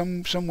 in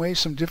some ways,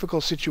 some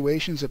difficult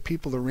situations that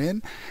people are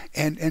in,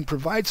 and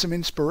provide some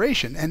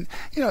inspiration. And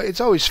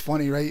it's always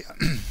funny, right?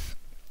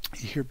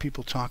 You hear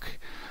people talk,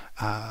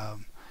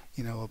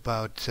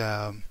 about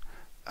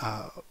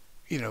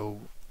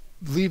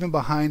leaving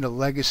behind a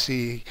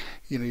legacy.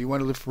 You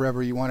want to live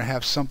forever. You want to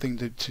have something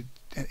to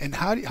and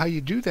how you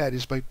do that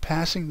is by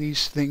passing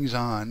these things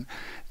on,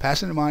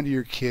 passing them on to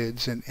your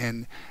kids, and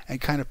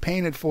kind of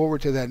paying it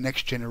forward to that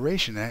next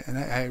generation. And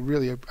I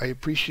really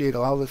appreciate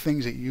all the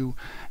things that you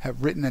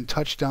have written and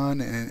touched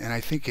on, and I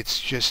think it's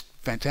just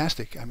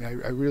fantastic. I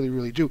mean, I really,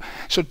 really do.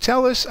 So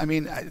tell us, I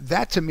mean,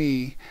 that to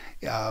me,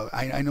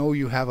 I know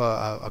you have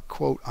a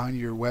quote on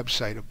your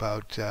website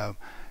about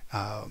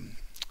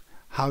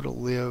how to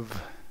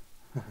live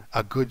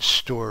a good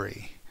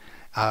story.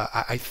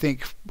 I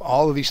think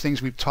all of these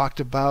things we've talked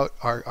about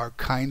are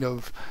kind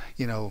of,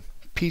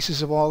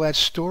 pieces of all that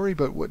story.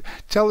 But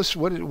tell us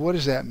what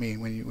does that mean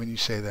when you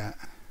say that?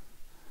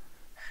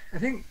 I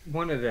think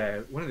one of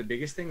the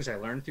biggest things I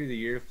learned through the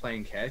year of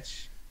playing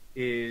catch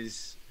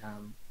is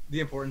the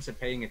importance of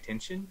paying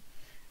attention,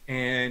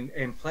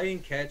 and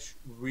playing catch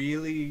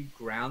really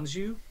grounds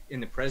you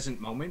in the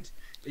present moment.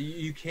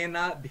 You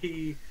cannot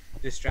be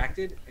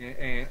distracted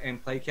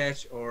and play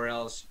catch, or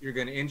else you're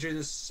going to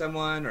injure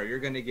someone, or you're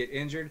going to get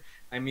injured.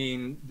 I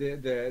mean,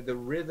 the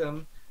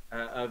rhythm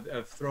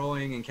of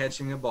throwing and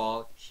catching a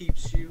ball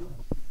keeps you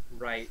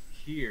right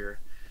here.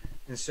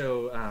 And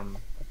so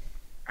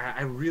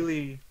I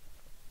really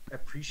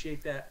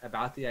appreciate that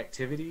about the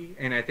activity,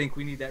 and I think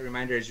we need that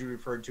reminder, as you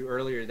referred to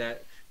earlier,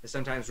 that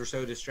sometimes we're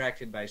so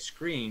distracted by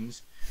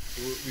screens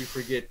we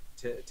forget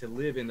to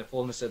live in the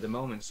fullness of the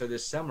moment. So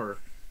this summer,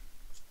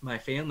 my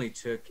family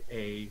took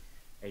a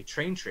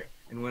train trip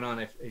and went on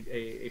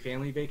a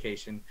family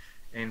vacation,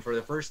 and for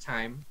the first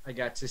time I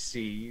got to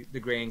see the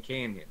Grand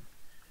Canyon,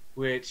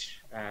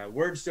 which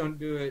words don't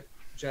do it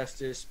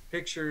justice.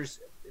 Pictures,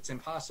 it's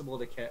impossible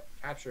to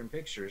capture in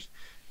pictures,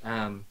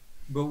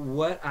 but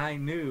what I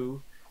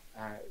knew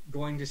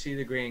going to see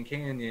the Grand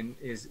Canyon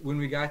is, when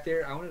we got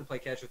there, I wanted to play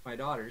catch with my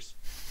daughters,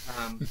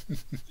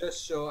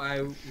 just so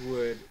I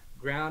would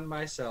ground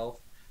myself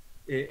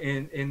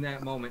in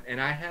that moment.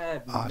 And I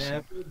had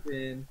never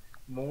been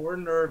more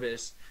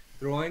nervous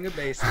throwing a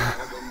baseball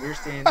than we're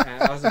standing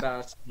at. I was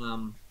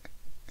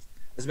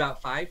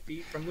about 5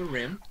 feet from the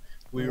rim.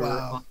 We were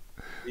on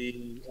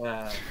the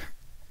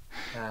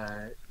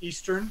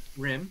eastern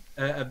rim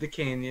of the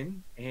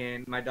canyon,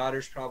 and my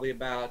daughter's probably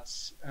about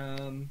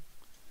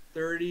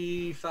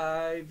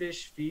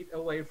 35-ish feet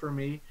away from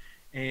me.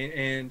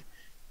 And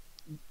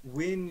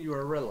when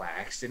you're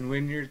relaxed and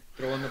when you're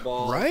throwing the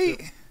ball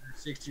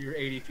 60 or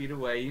 80 feet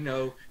away,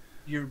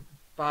 your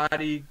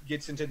body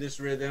gets into this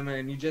rhythm,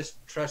 and you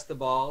just trust the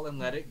ball and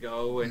let it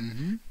go.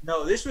 And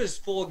no, this was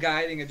full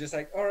guiding, and just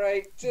like, all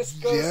right,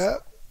 just go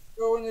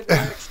in the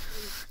direction,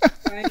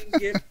 try and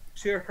get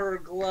to her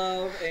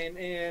glove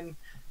and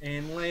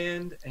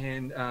land.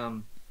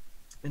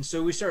 And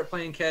so we started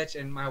playing catch,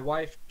 and my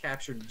wife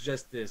captured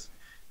just this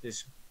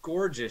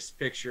gorgeous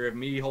picture of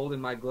me holding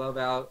my glove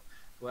out,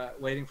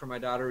 waiting for my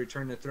daughter to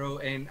return the throw.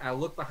 And I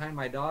look behind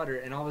my daughter,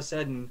 and all of a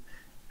sudden,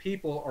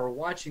 people are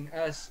watching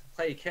us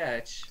play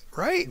catch,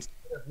 instead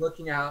of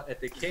looking out at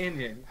the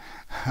canyon.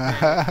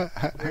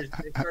 They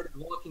started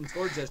walking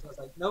towards us. I was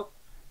like, nope,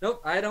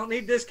 I don't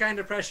need this kind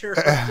of pressure.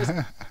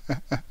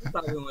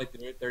 Probably only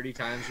do it 30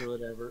 times or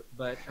whatever.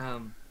 But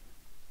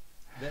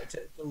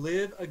to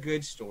live a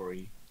good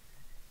story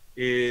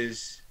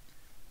is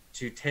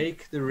to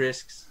take the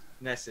risks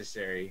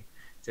necessary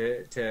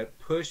to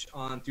push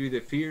on through the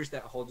fears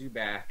that hold you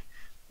back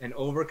and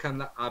overcome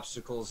the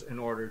obstacles in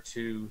order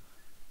to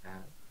uh,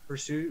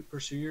 pursue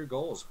your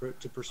goals,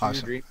 to pursue your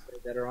Awesome. dreams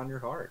that are on your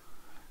heart.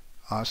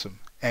 Awesome.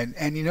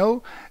 And you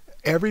know,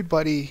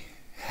 everybody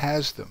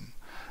has them.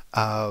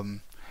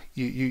 Um,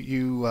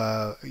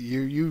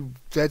 you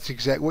that's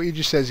exact what you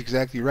just said is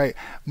exactly right.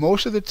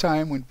 Most of the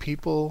time when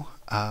people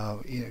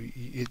you know,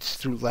 it's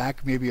through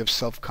lack maybe of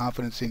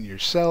self-confidence in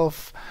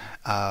yourself.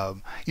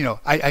 You know,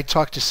 I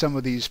talked to some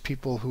of these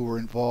people who were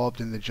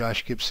involved in the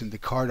Josh Gibson the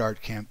card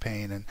art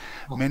campaign, and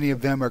many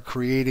of them are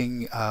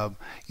creating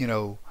you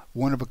know,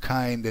 one of a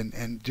kind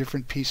and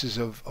different pieces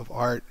of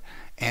art,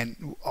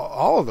 and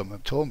all of them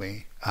have told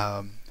me,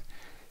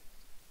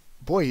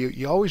 boy,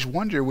 you always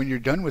wonder when you're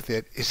done with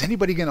it, is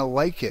anybody going to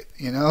like it?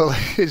 You know,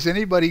 is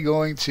anybody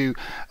going to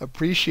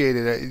appreciate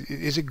it?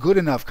 Is it good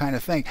enough, kind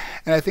of thing?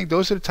 And I think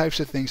those are the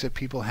types of things that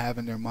people have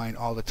in their mind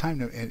all the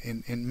time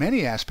in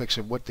many aspects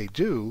of what they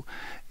do.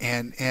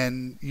 And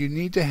you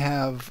need to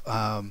have,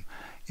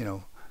 you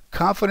know,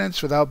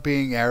 confidence without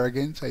being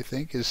arrogant, I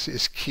think,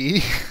 is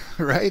key,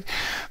 right?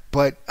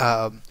 But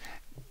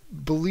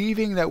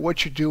believing that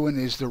what you're doing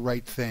is the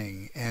right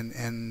thing,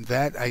 and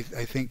that I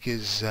think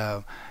is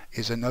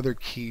another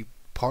key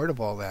part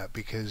of all that,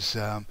 because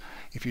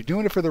if you're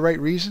doing it for the right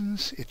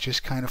reasons, it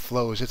just kind of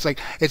flows. It's like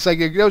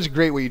that was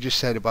great what you just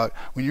said about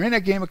when you're in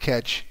that game of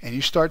catch and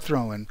you start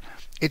throwing,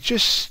 it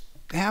just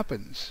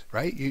happens,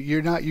 right?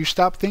 You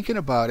stop thinking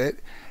about it,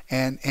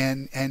 and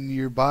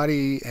your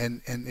body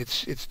and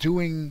it's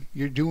doing,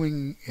 you're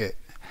doing it.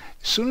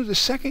 As soon as the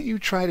second you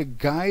try to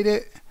guide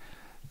it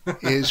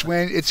is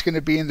when it's going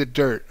to be in the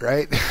dirt,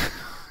 right?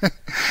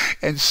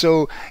 And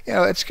so, you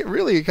know, it's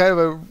really kind of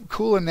a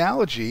cool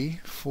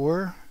analogy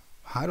for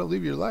how to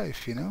live your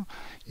life. You know,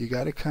 you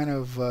got to kind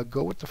of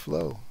go with the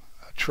flow,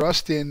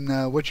 trust in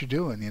what you're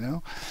doing. You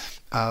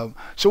know,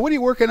 so what are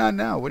you working on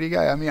now? What do you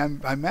got? I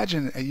mean, I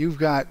imagine you've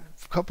got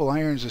a couple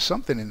irons or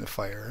something in the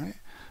fire, right?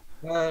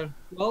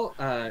 Well,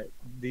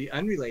 the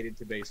unrelated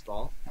to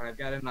baseball, I've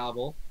got a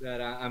novel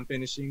that I'm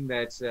finishing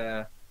that's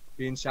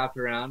being shopped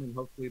around, and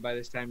hopefully by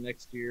this time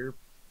next year,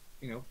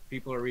 you know,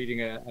 people are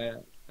reading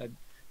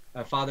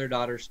a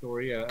father-daughter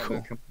story of Cool.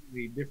 a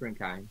completely different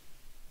kind.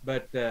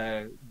 But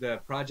the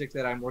project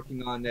that I'm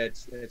working on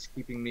that's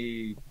keeping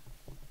me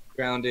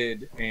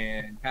grounded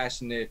and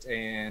passionate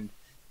and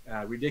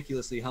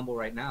ridiculously humble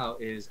right now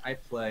is I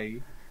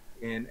play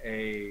in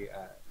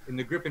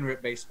the Grip and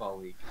Rip Baseball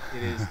League.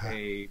 It is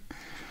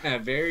a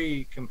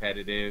very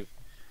competitive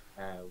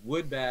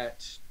wood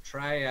bat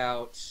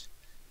tryout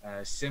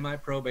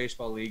semi-pro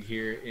baseball league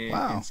here in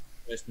Wow.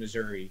 Southwest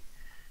Missouri,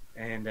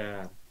 and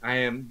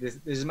this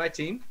is my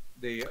team,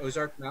 the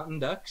Ozark Mountain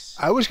Ducks.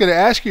 I was going to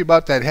ask you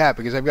about that hat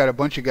because I've got a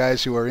bunch of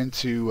guys who are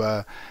into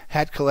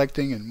hat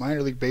collecting and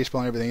minor league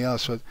baseball and everything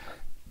else. So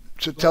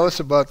tell us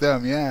about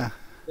them. Yeah.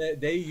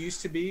 They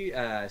used to be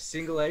a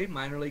single A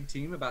minor league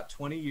team about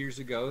 20 years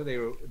ago. They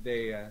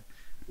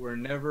were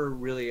never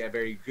really a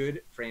very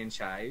good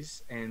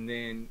franchise, and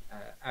then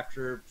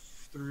after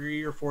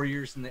 3 or 4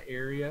 years in the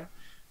area,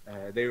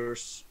 they were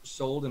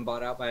sold and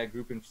bought out by a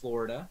group in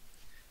Florida.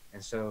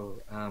 And so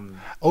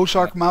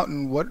Ozark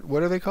Mountain,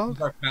 what are they called?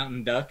 Ozark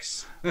Mountain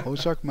Ducks.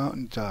 Ozark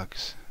Mountain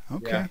Ducks.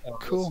 Okay, Yeah,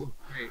 cool. so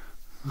great.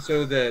 And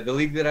so the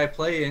league that I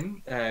play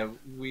in,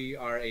 we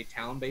are a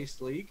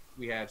town-based league.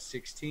 We have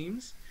 6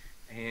 teams,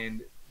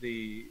 and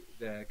the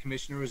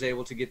commissioner was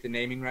able to get the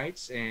naming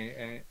rights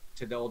and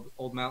to the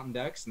old Mountain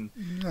Ducks. And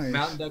Nice.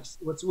 Mountain Ducks,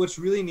 what's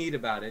really neat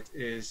about it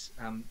is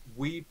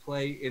we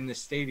play in the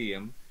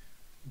stadium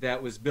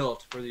that was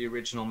built for the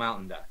original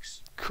Mountain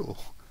Ducks. Cool.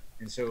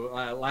 And so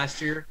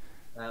last year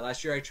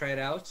I tried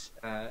out,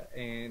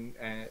 and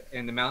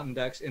the Mountain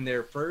Ducks, in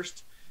their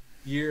first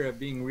year of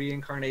being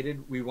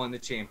reincarnated, we won the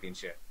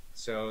championship.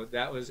 So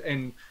that was,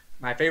 and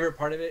my favorite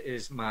part of it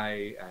is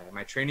my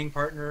training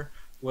partner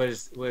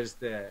was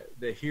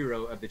the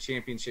hero of the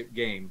championship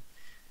game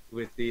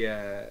with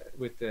the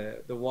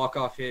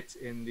walk-off hit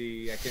in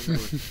the, I can't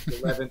remember, the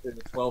 11th and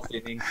the 12th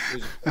inning. It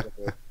was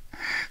incredible.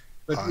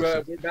 But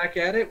Awesome. we're back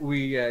at it.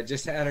 We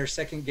just had our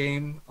second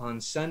game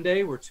on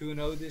Sunday. We're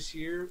 2-0 this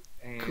year,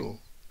 and Cool.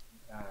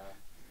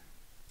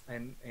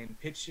 and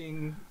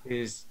pitching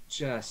is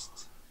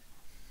just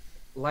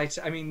lights.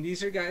 I mean,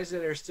 these are guys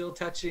that are still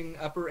touching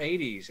upper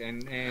 80s,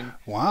 and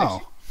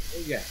Wow.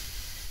 yeah,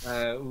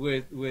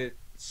 with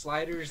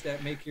sliders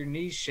that make your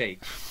knees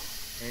shake,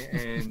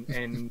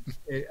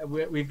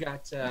 we've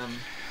got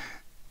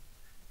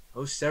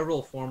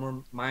several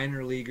former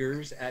minor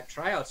leaguers at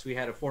tryouts. We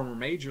had a former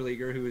major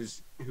leaguer who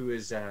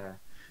is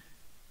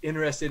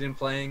interested in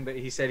playing, but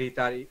he said he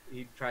thought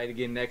he'd try it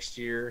again next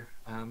year.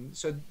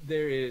 So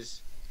there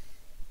is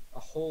a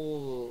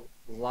whole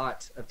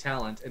lot of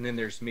talent, and then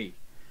there's me.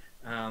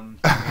 I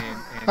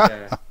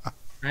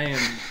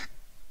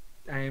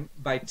am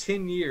by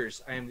 10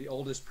 years I am the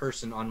oldest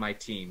person on my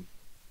team,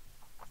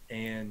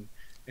 and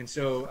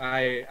so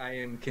I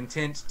am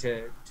content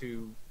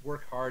to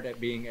work hard at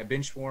being a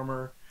bench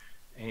warmer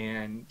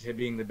and to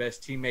being the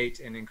best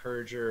teammate and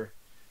encourager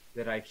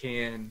that I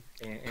can,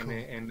 and Cool.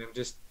 and I'm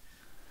just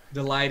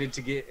delighted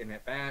to get an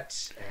at bat,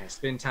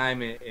 spend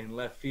time in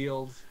left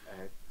field,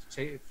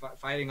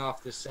 fighting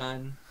off the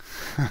sun.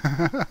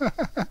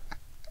 It's,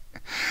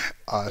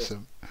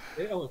 Awesome.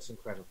 it's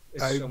incredible.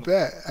 It's I so much.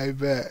 bet. I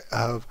bet.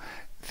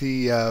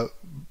 The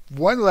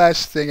one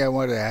last thing I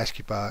wanted to ask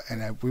you about,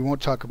 and we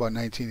won't talk about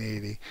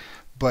 1980,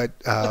 but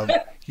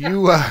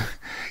you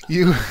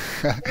you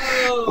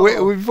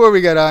Oh, before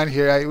we got on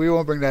here, we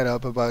won't bring that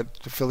up about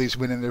the Phillies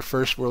winning their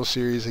first World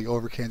Series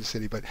over Kansas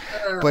City, but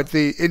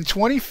the in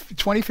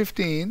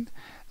 2015,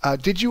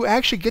 did you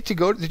actually get to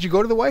go? Did you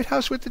go to the White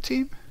House with the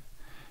team?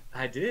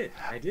 I did.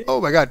 I did.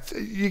 Oh my God!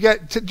 You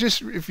got to,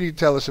 just if you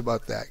tell us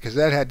about that, because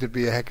that had to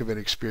be a heck of an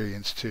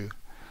experience too.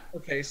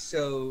 Okay,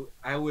 so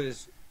I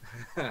was,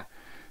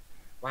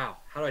 wow,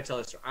 how do I tell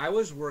this story? I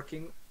was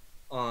working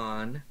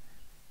on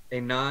a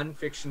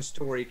nonfiction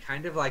story,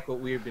 kind of like what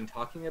we have been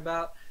talking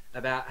about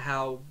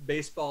how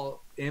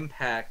baseball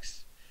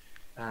impacts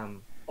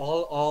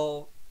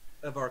all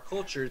of our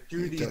culture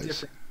through It these does.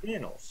 different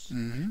channels.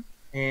 Mm-hmm.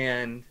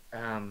 And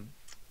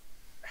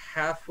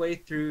halfway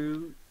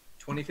through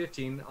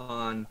 2015,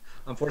 on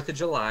 4th of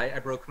July, I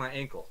broke my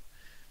ankle.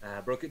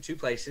 Broke it two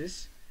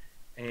places,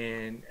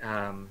 and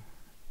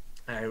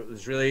I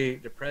was really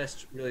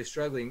depressed, really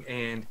struggling,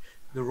 and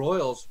the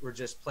Royals were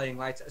just playing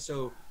lights.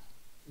 So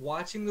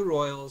watching the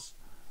Royals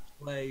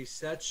play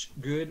such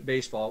good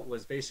baseball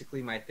was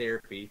basically my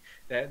therapy.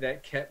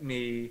 That kept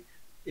me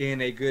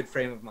in a good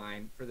frame of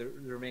mind for the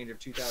remainder of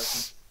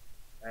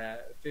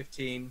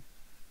 2015.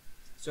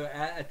 So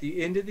at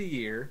the end of the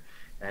year,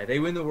 they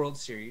win the World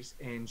Series,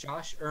 and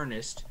Josh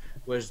Earnest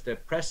was the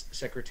press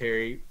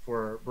secretary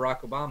for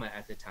Barack Obama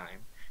at the time,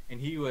 and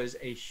he was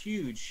a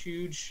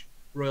huge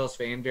Royals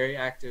fan, very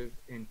active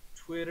in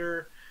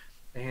Twitter.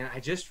 And I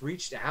just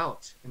reached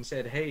out and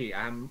said, "Hey,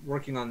 I'm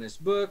working on this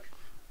book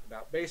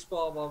about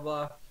baseball, blah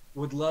blah.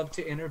 Would love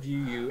to interview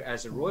you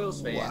as a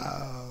Royals fan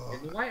Wow.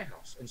 in the White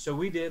House." And so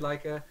we did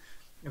like a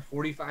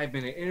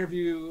 45-minute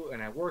interview,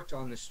 and I worked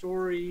on the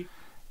story.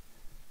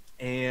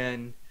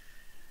 And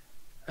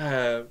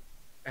uh,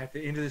 at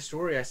the end of the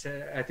story, at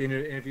the end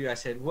of the interview, I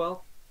said,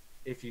 "Well,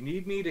 if you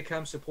need me to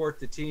come support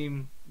the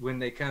team when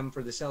they come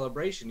for the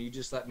celebration, you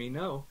just let me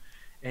know."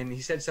 And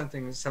he said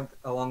something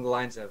along the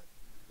lines of,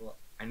 "Well,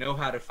 I know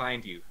how to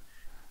find you."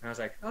 And I was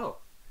like, "Oh,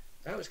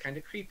 that was kind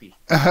of creepy."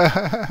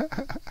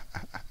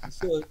 And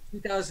so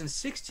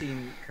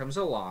 2016 comes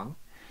along,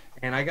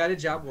 and I got a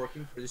job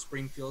working for the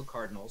Springfield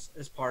Cardinals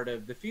as part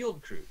of the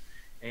field crew,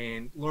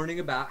 and learning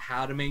about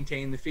how to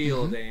maintain the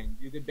field Hmm. and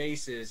do the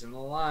bases and the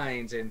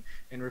lines and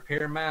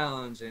repair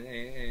mounds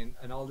and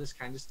all this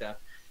kind of stuff.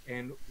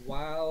 And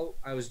while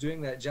I was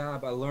doing that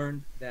job, I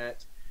learned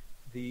that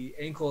the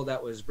ankle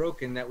that was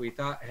broken that we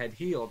thought had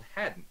healed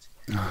hadn't.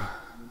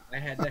 I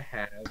had to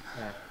have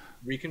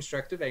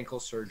reconstructive ankle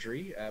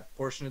surgery. A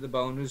portion of the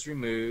bone was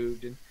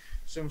removed, and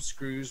some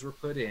screws were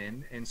put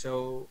in, and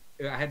so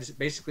I had to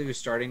basically was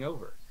starting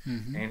over.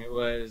 Hmm. And it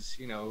was,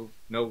 no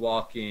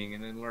walking,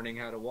 and then learning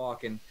how to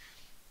walk, and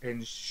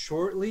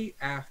shortly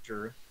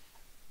after,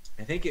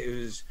 I think it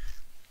was,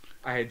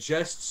 I had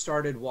just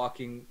started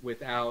walking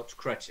without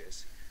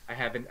crutches.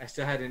 I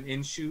still had an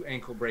in-shoe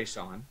ankle brace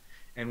on,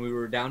 and we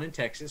were down in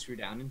Texas. We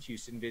were down in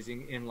Houston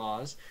visiting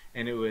in-laws,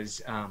 and it was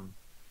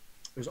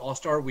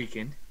All-Star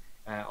Weekend,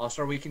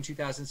 All-Star Weekend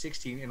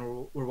 2016,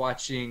 and we're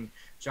watching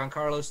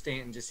Giancarlo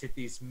Stanton just hit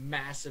these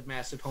massive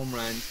home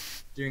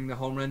runs during the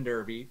home run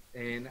derby.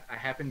 And I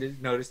happened to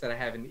notice that I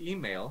have an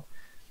email,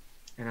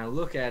 and I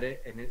look at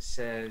it, and it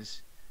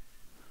says,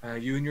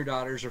 "You and your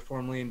daughters are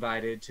formally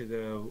invited to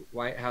the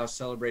White House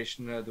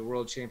celebration of the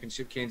World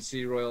Championship Kansas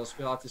City Royals.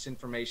 Fill out this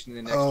information in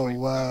the next Oh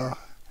 24 hours. wow.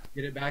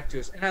 Get it back to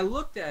us." And I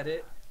looked at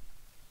it,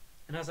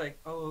 and I was like,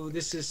 "Oh,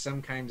 this is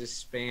some kind of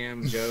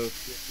spam joke.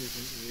 This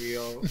isn't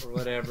real or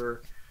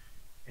whatever."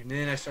 And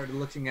then I started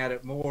looking at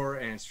it more,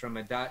 and it's from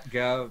a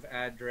 .gov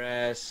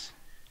address.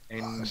 And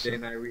then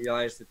Awesome. I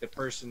realized that the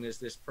person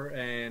is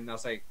and I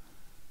was like,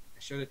 I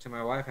showed it to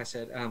my wife. I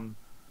said,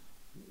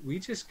 "We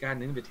just got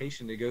an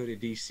invitation to go to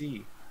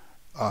DC.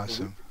 But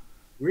Awesome.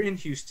 we're in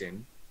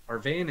Houston. Our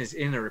van is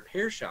in a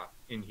repair shop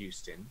in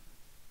Houston.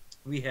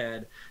 We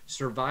had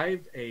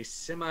survived a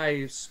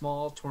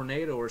semi-small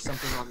tornado or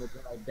something on the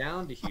drive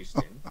down to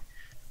Houston,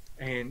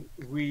 and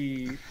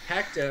we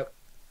packed up,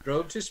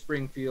 drove to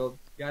Springfield,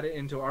 got it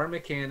into our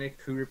mechanic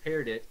who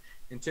repaired it,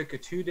 and took a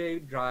 2-day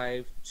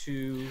drive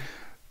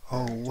Oh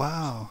to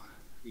wow.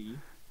 DC.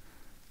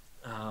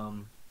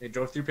 They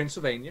drove through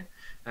Pennsylvania.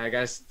 I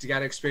got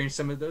to experience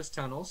some of those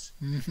tunnels,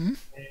 Hmm.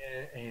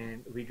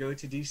 and we go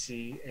to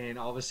DC, and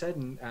all of a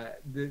sudden,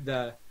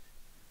 the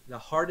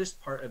hardest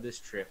part of this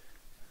trip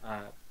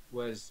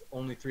was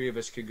only three of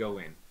us could go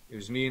in. It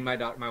was me and my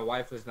daughter. My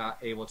wife was not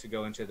able to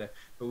go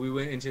but we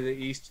went into the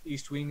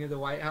east wing of the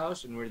White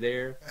House, and we're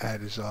there. That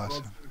is World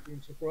awesome.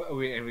 Championship,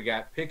 and we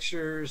got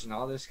pictures and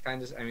all this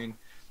kind of. I mean,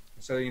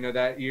 so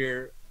that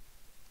year,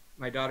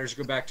 my daughters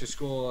go back to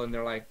school, and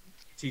they're like,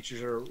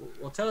 teachers are,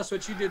 "Well, tell us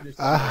what you did this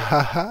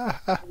time."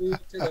 We're like, "We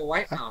went to the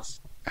White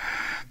House."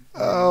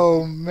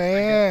 Oh I got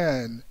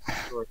man. a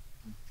story.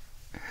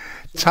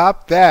 So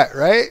Top that,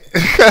 right?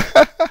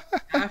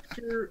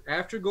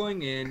 after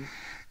going in,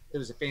 it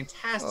was a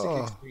fantastic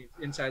Oh, experience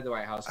inside the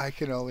White House. I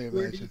can only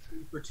Security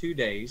imagine. for 2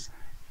 days,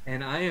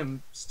 and I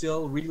am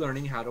still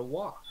relearning how to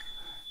walk.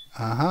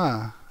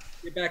 Uh-huh.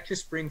 Get back to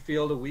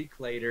Springfield a week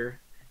later,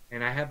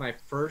 and I had my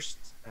first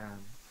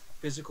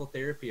physical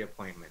therapy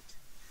appointment.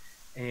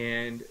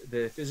 And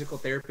the physical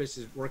therapist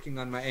is working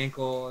on my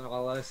ankle and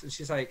all this, and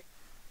she's like,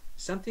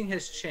 "Something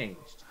has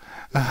changed."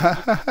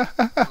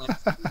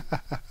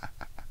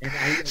 And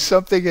I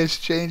Something has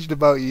changed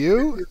about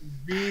you? felt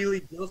really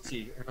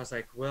guilty, and I was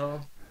like,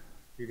 "Well,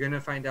 you're gonna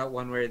find out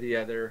one way or the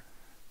other."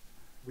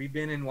 We've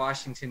been in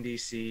Washington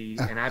D.C.,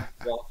 and I've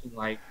been walking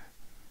like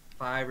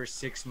 5 or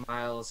 6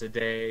 miles a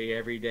day,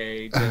 every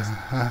day, just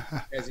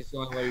as it's the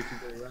only way we can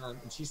get around.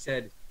 And she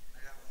said,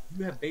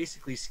 "You have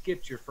basically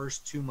skipped your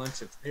first 2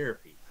 months of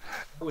therapy.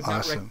 I would not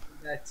Awesome.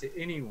 recommend that to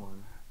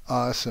anyone."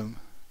 Awesome.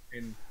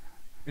 And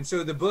and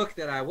so the book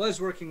that I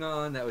was working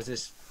on, that was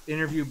this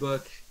interview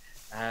book,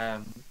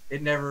 um,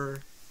 it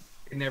never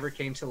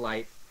came to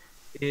light.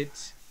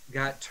 It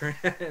got turned,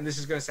 and this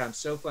is going to sound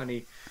so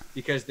funny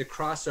because the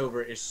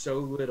crossover is so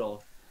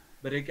little,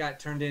 but it got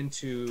turned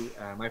into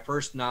my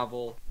first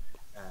novel,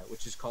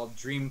 which is called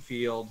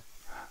Dreamfield.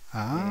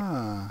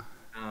 And,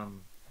 Ah.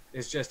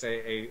 it's just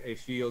a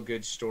feel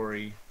good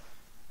story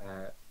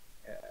uh,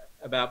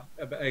 about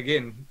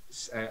again,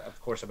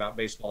 of course, about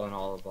baseball and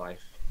all of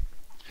life.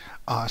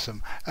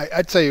 Awesome.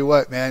 I tell you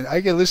what, man,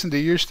 I can listen to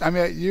your. I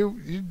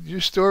mean,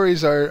 your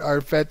stories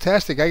are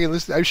fantastic. I can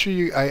listen. I'm sure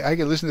you. I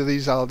can listen to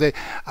these all day.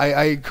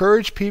 I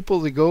encourage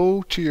people to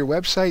go to your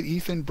website,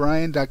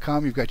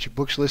 ethanbryan.com. You've got your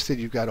books listed.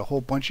 You've got a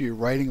whole bunch of your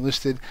writing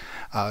listed.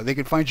 They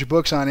can find your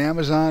books on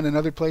Amazon and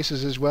other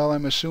places as well.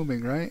 I'm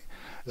assuming, right?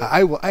 Yeah.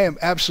 I am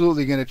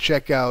absolutely going to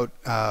check out.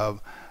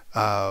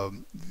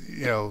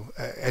 You know,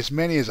 as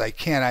many as I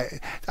can.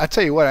 I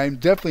tell you what, I'm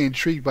definitely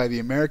intrigued by the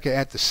America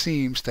at the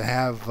Seams to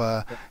have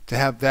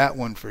that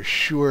one for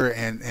sure,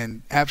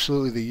 and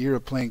absolutely the Year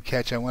of Playing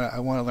Catch. I want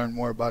to learn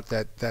more about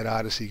that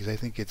Odyssey because I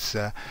think it's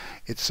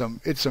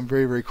some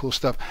very very cool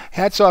stuff.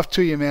 Hats off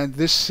to you, man.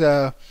 This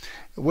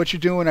what you're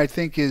doing, I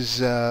think, is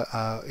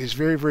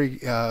very very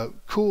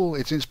cool.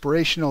 It's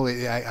inspirational.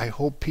 I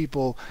hope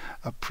people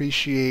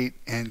appreciate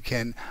and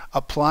can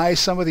apply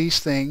some of these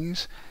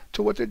things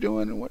to what they're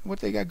doing and what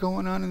they got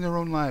going on in their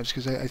own lives.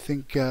 Because I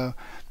think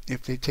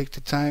if they take the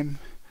time,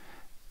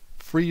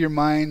 free your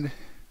mind,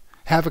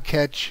 have a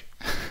catch,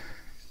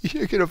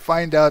 you're going to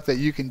find out that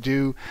you can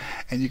do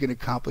and you can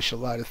accomplish a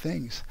lot of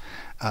things.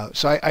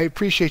 So I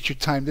appreciate your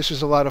time. This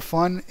was a lot of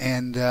fun,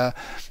 and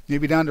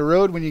maybe down the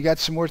road when you got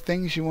some more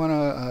things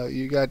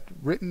you got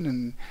written,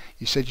 and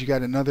you said you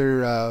got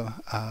another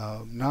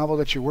novel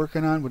that you're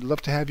working on. Would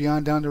love to have you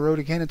on down the road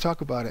again and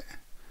talk about it.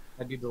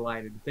 I'd be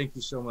delighted. Thank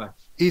you so much.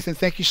 Ethan,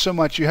 thank you so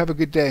much. You have a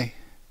good day.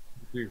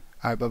 Thank you.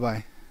 All right,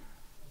 bye-bye.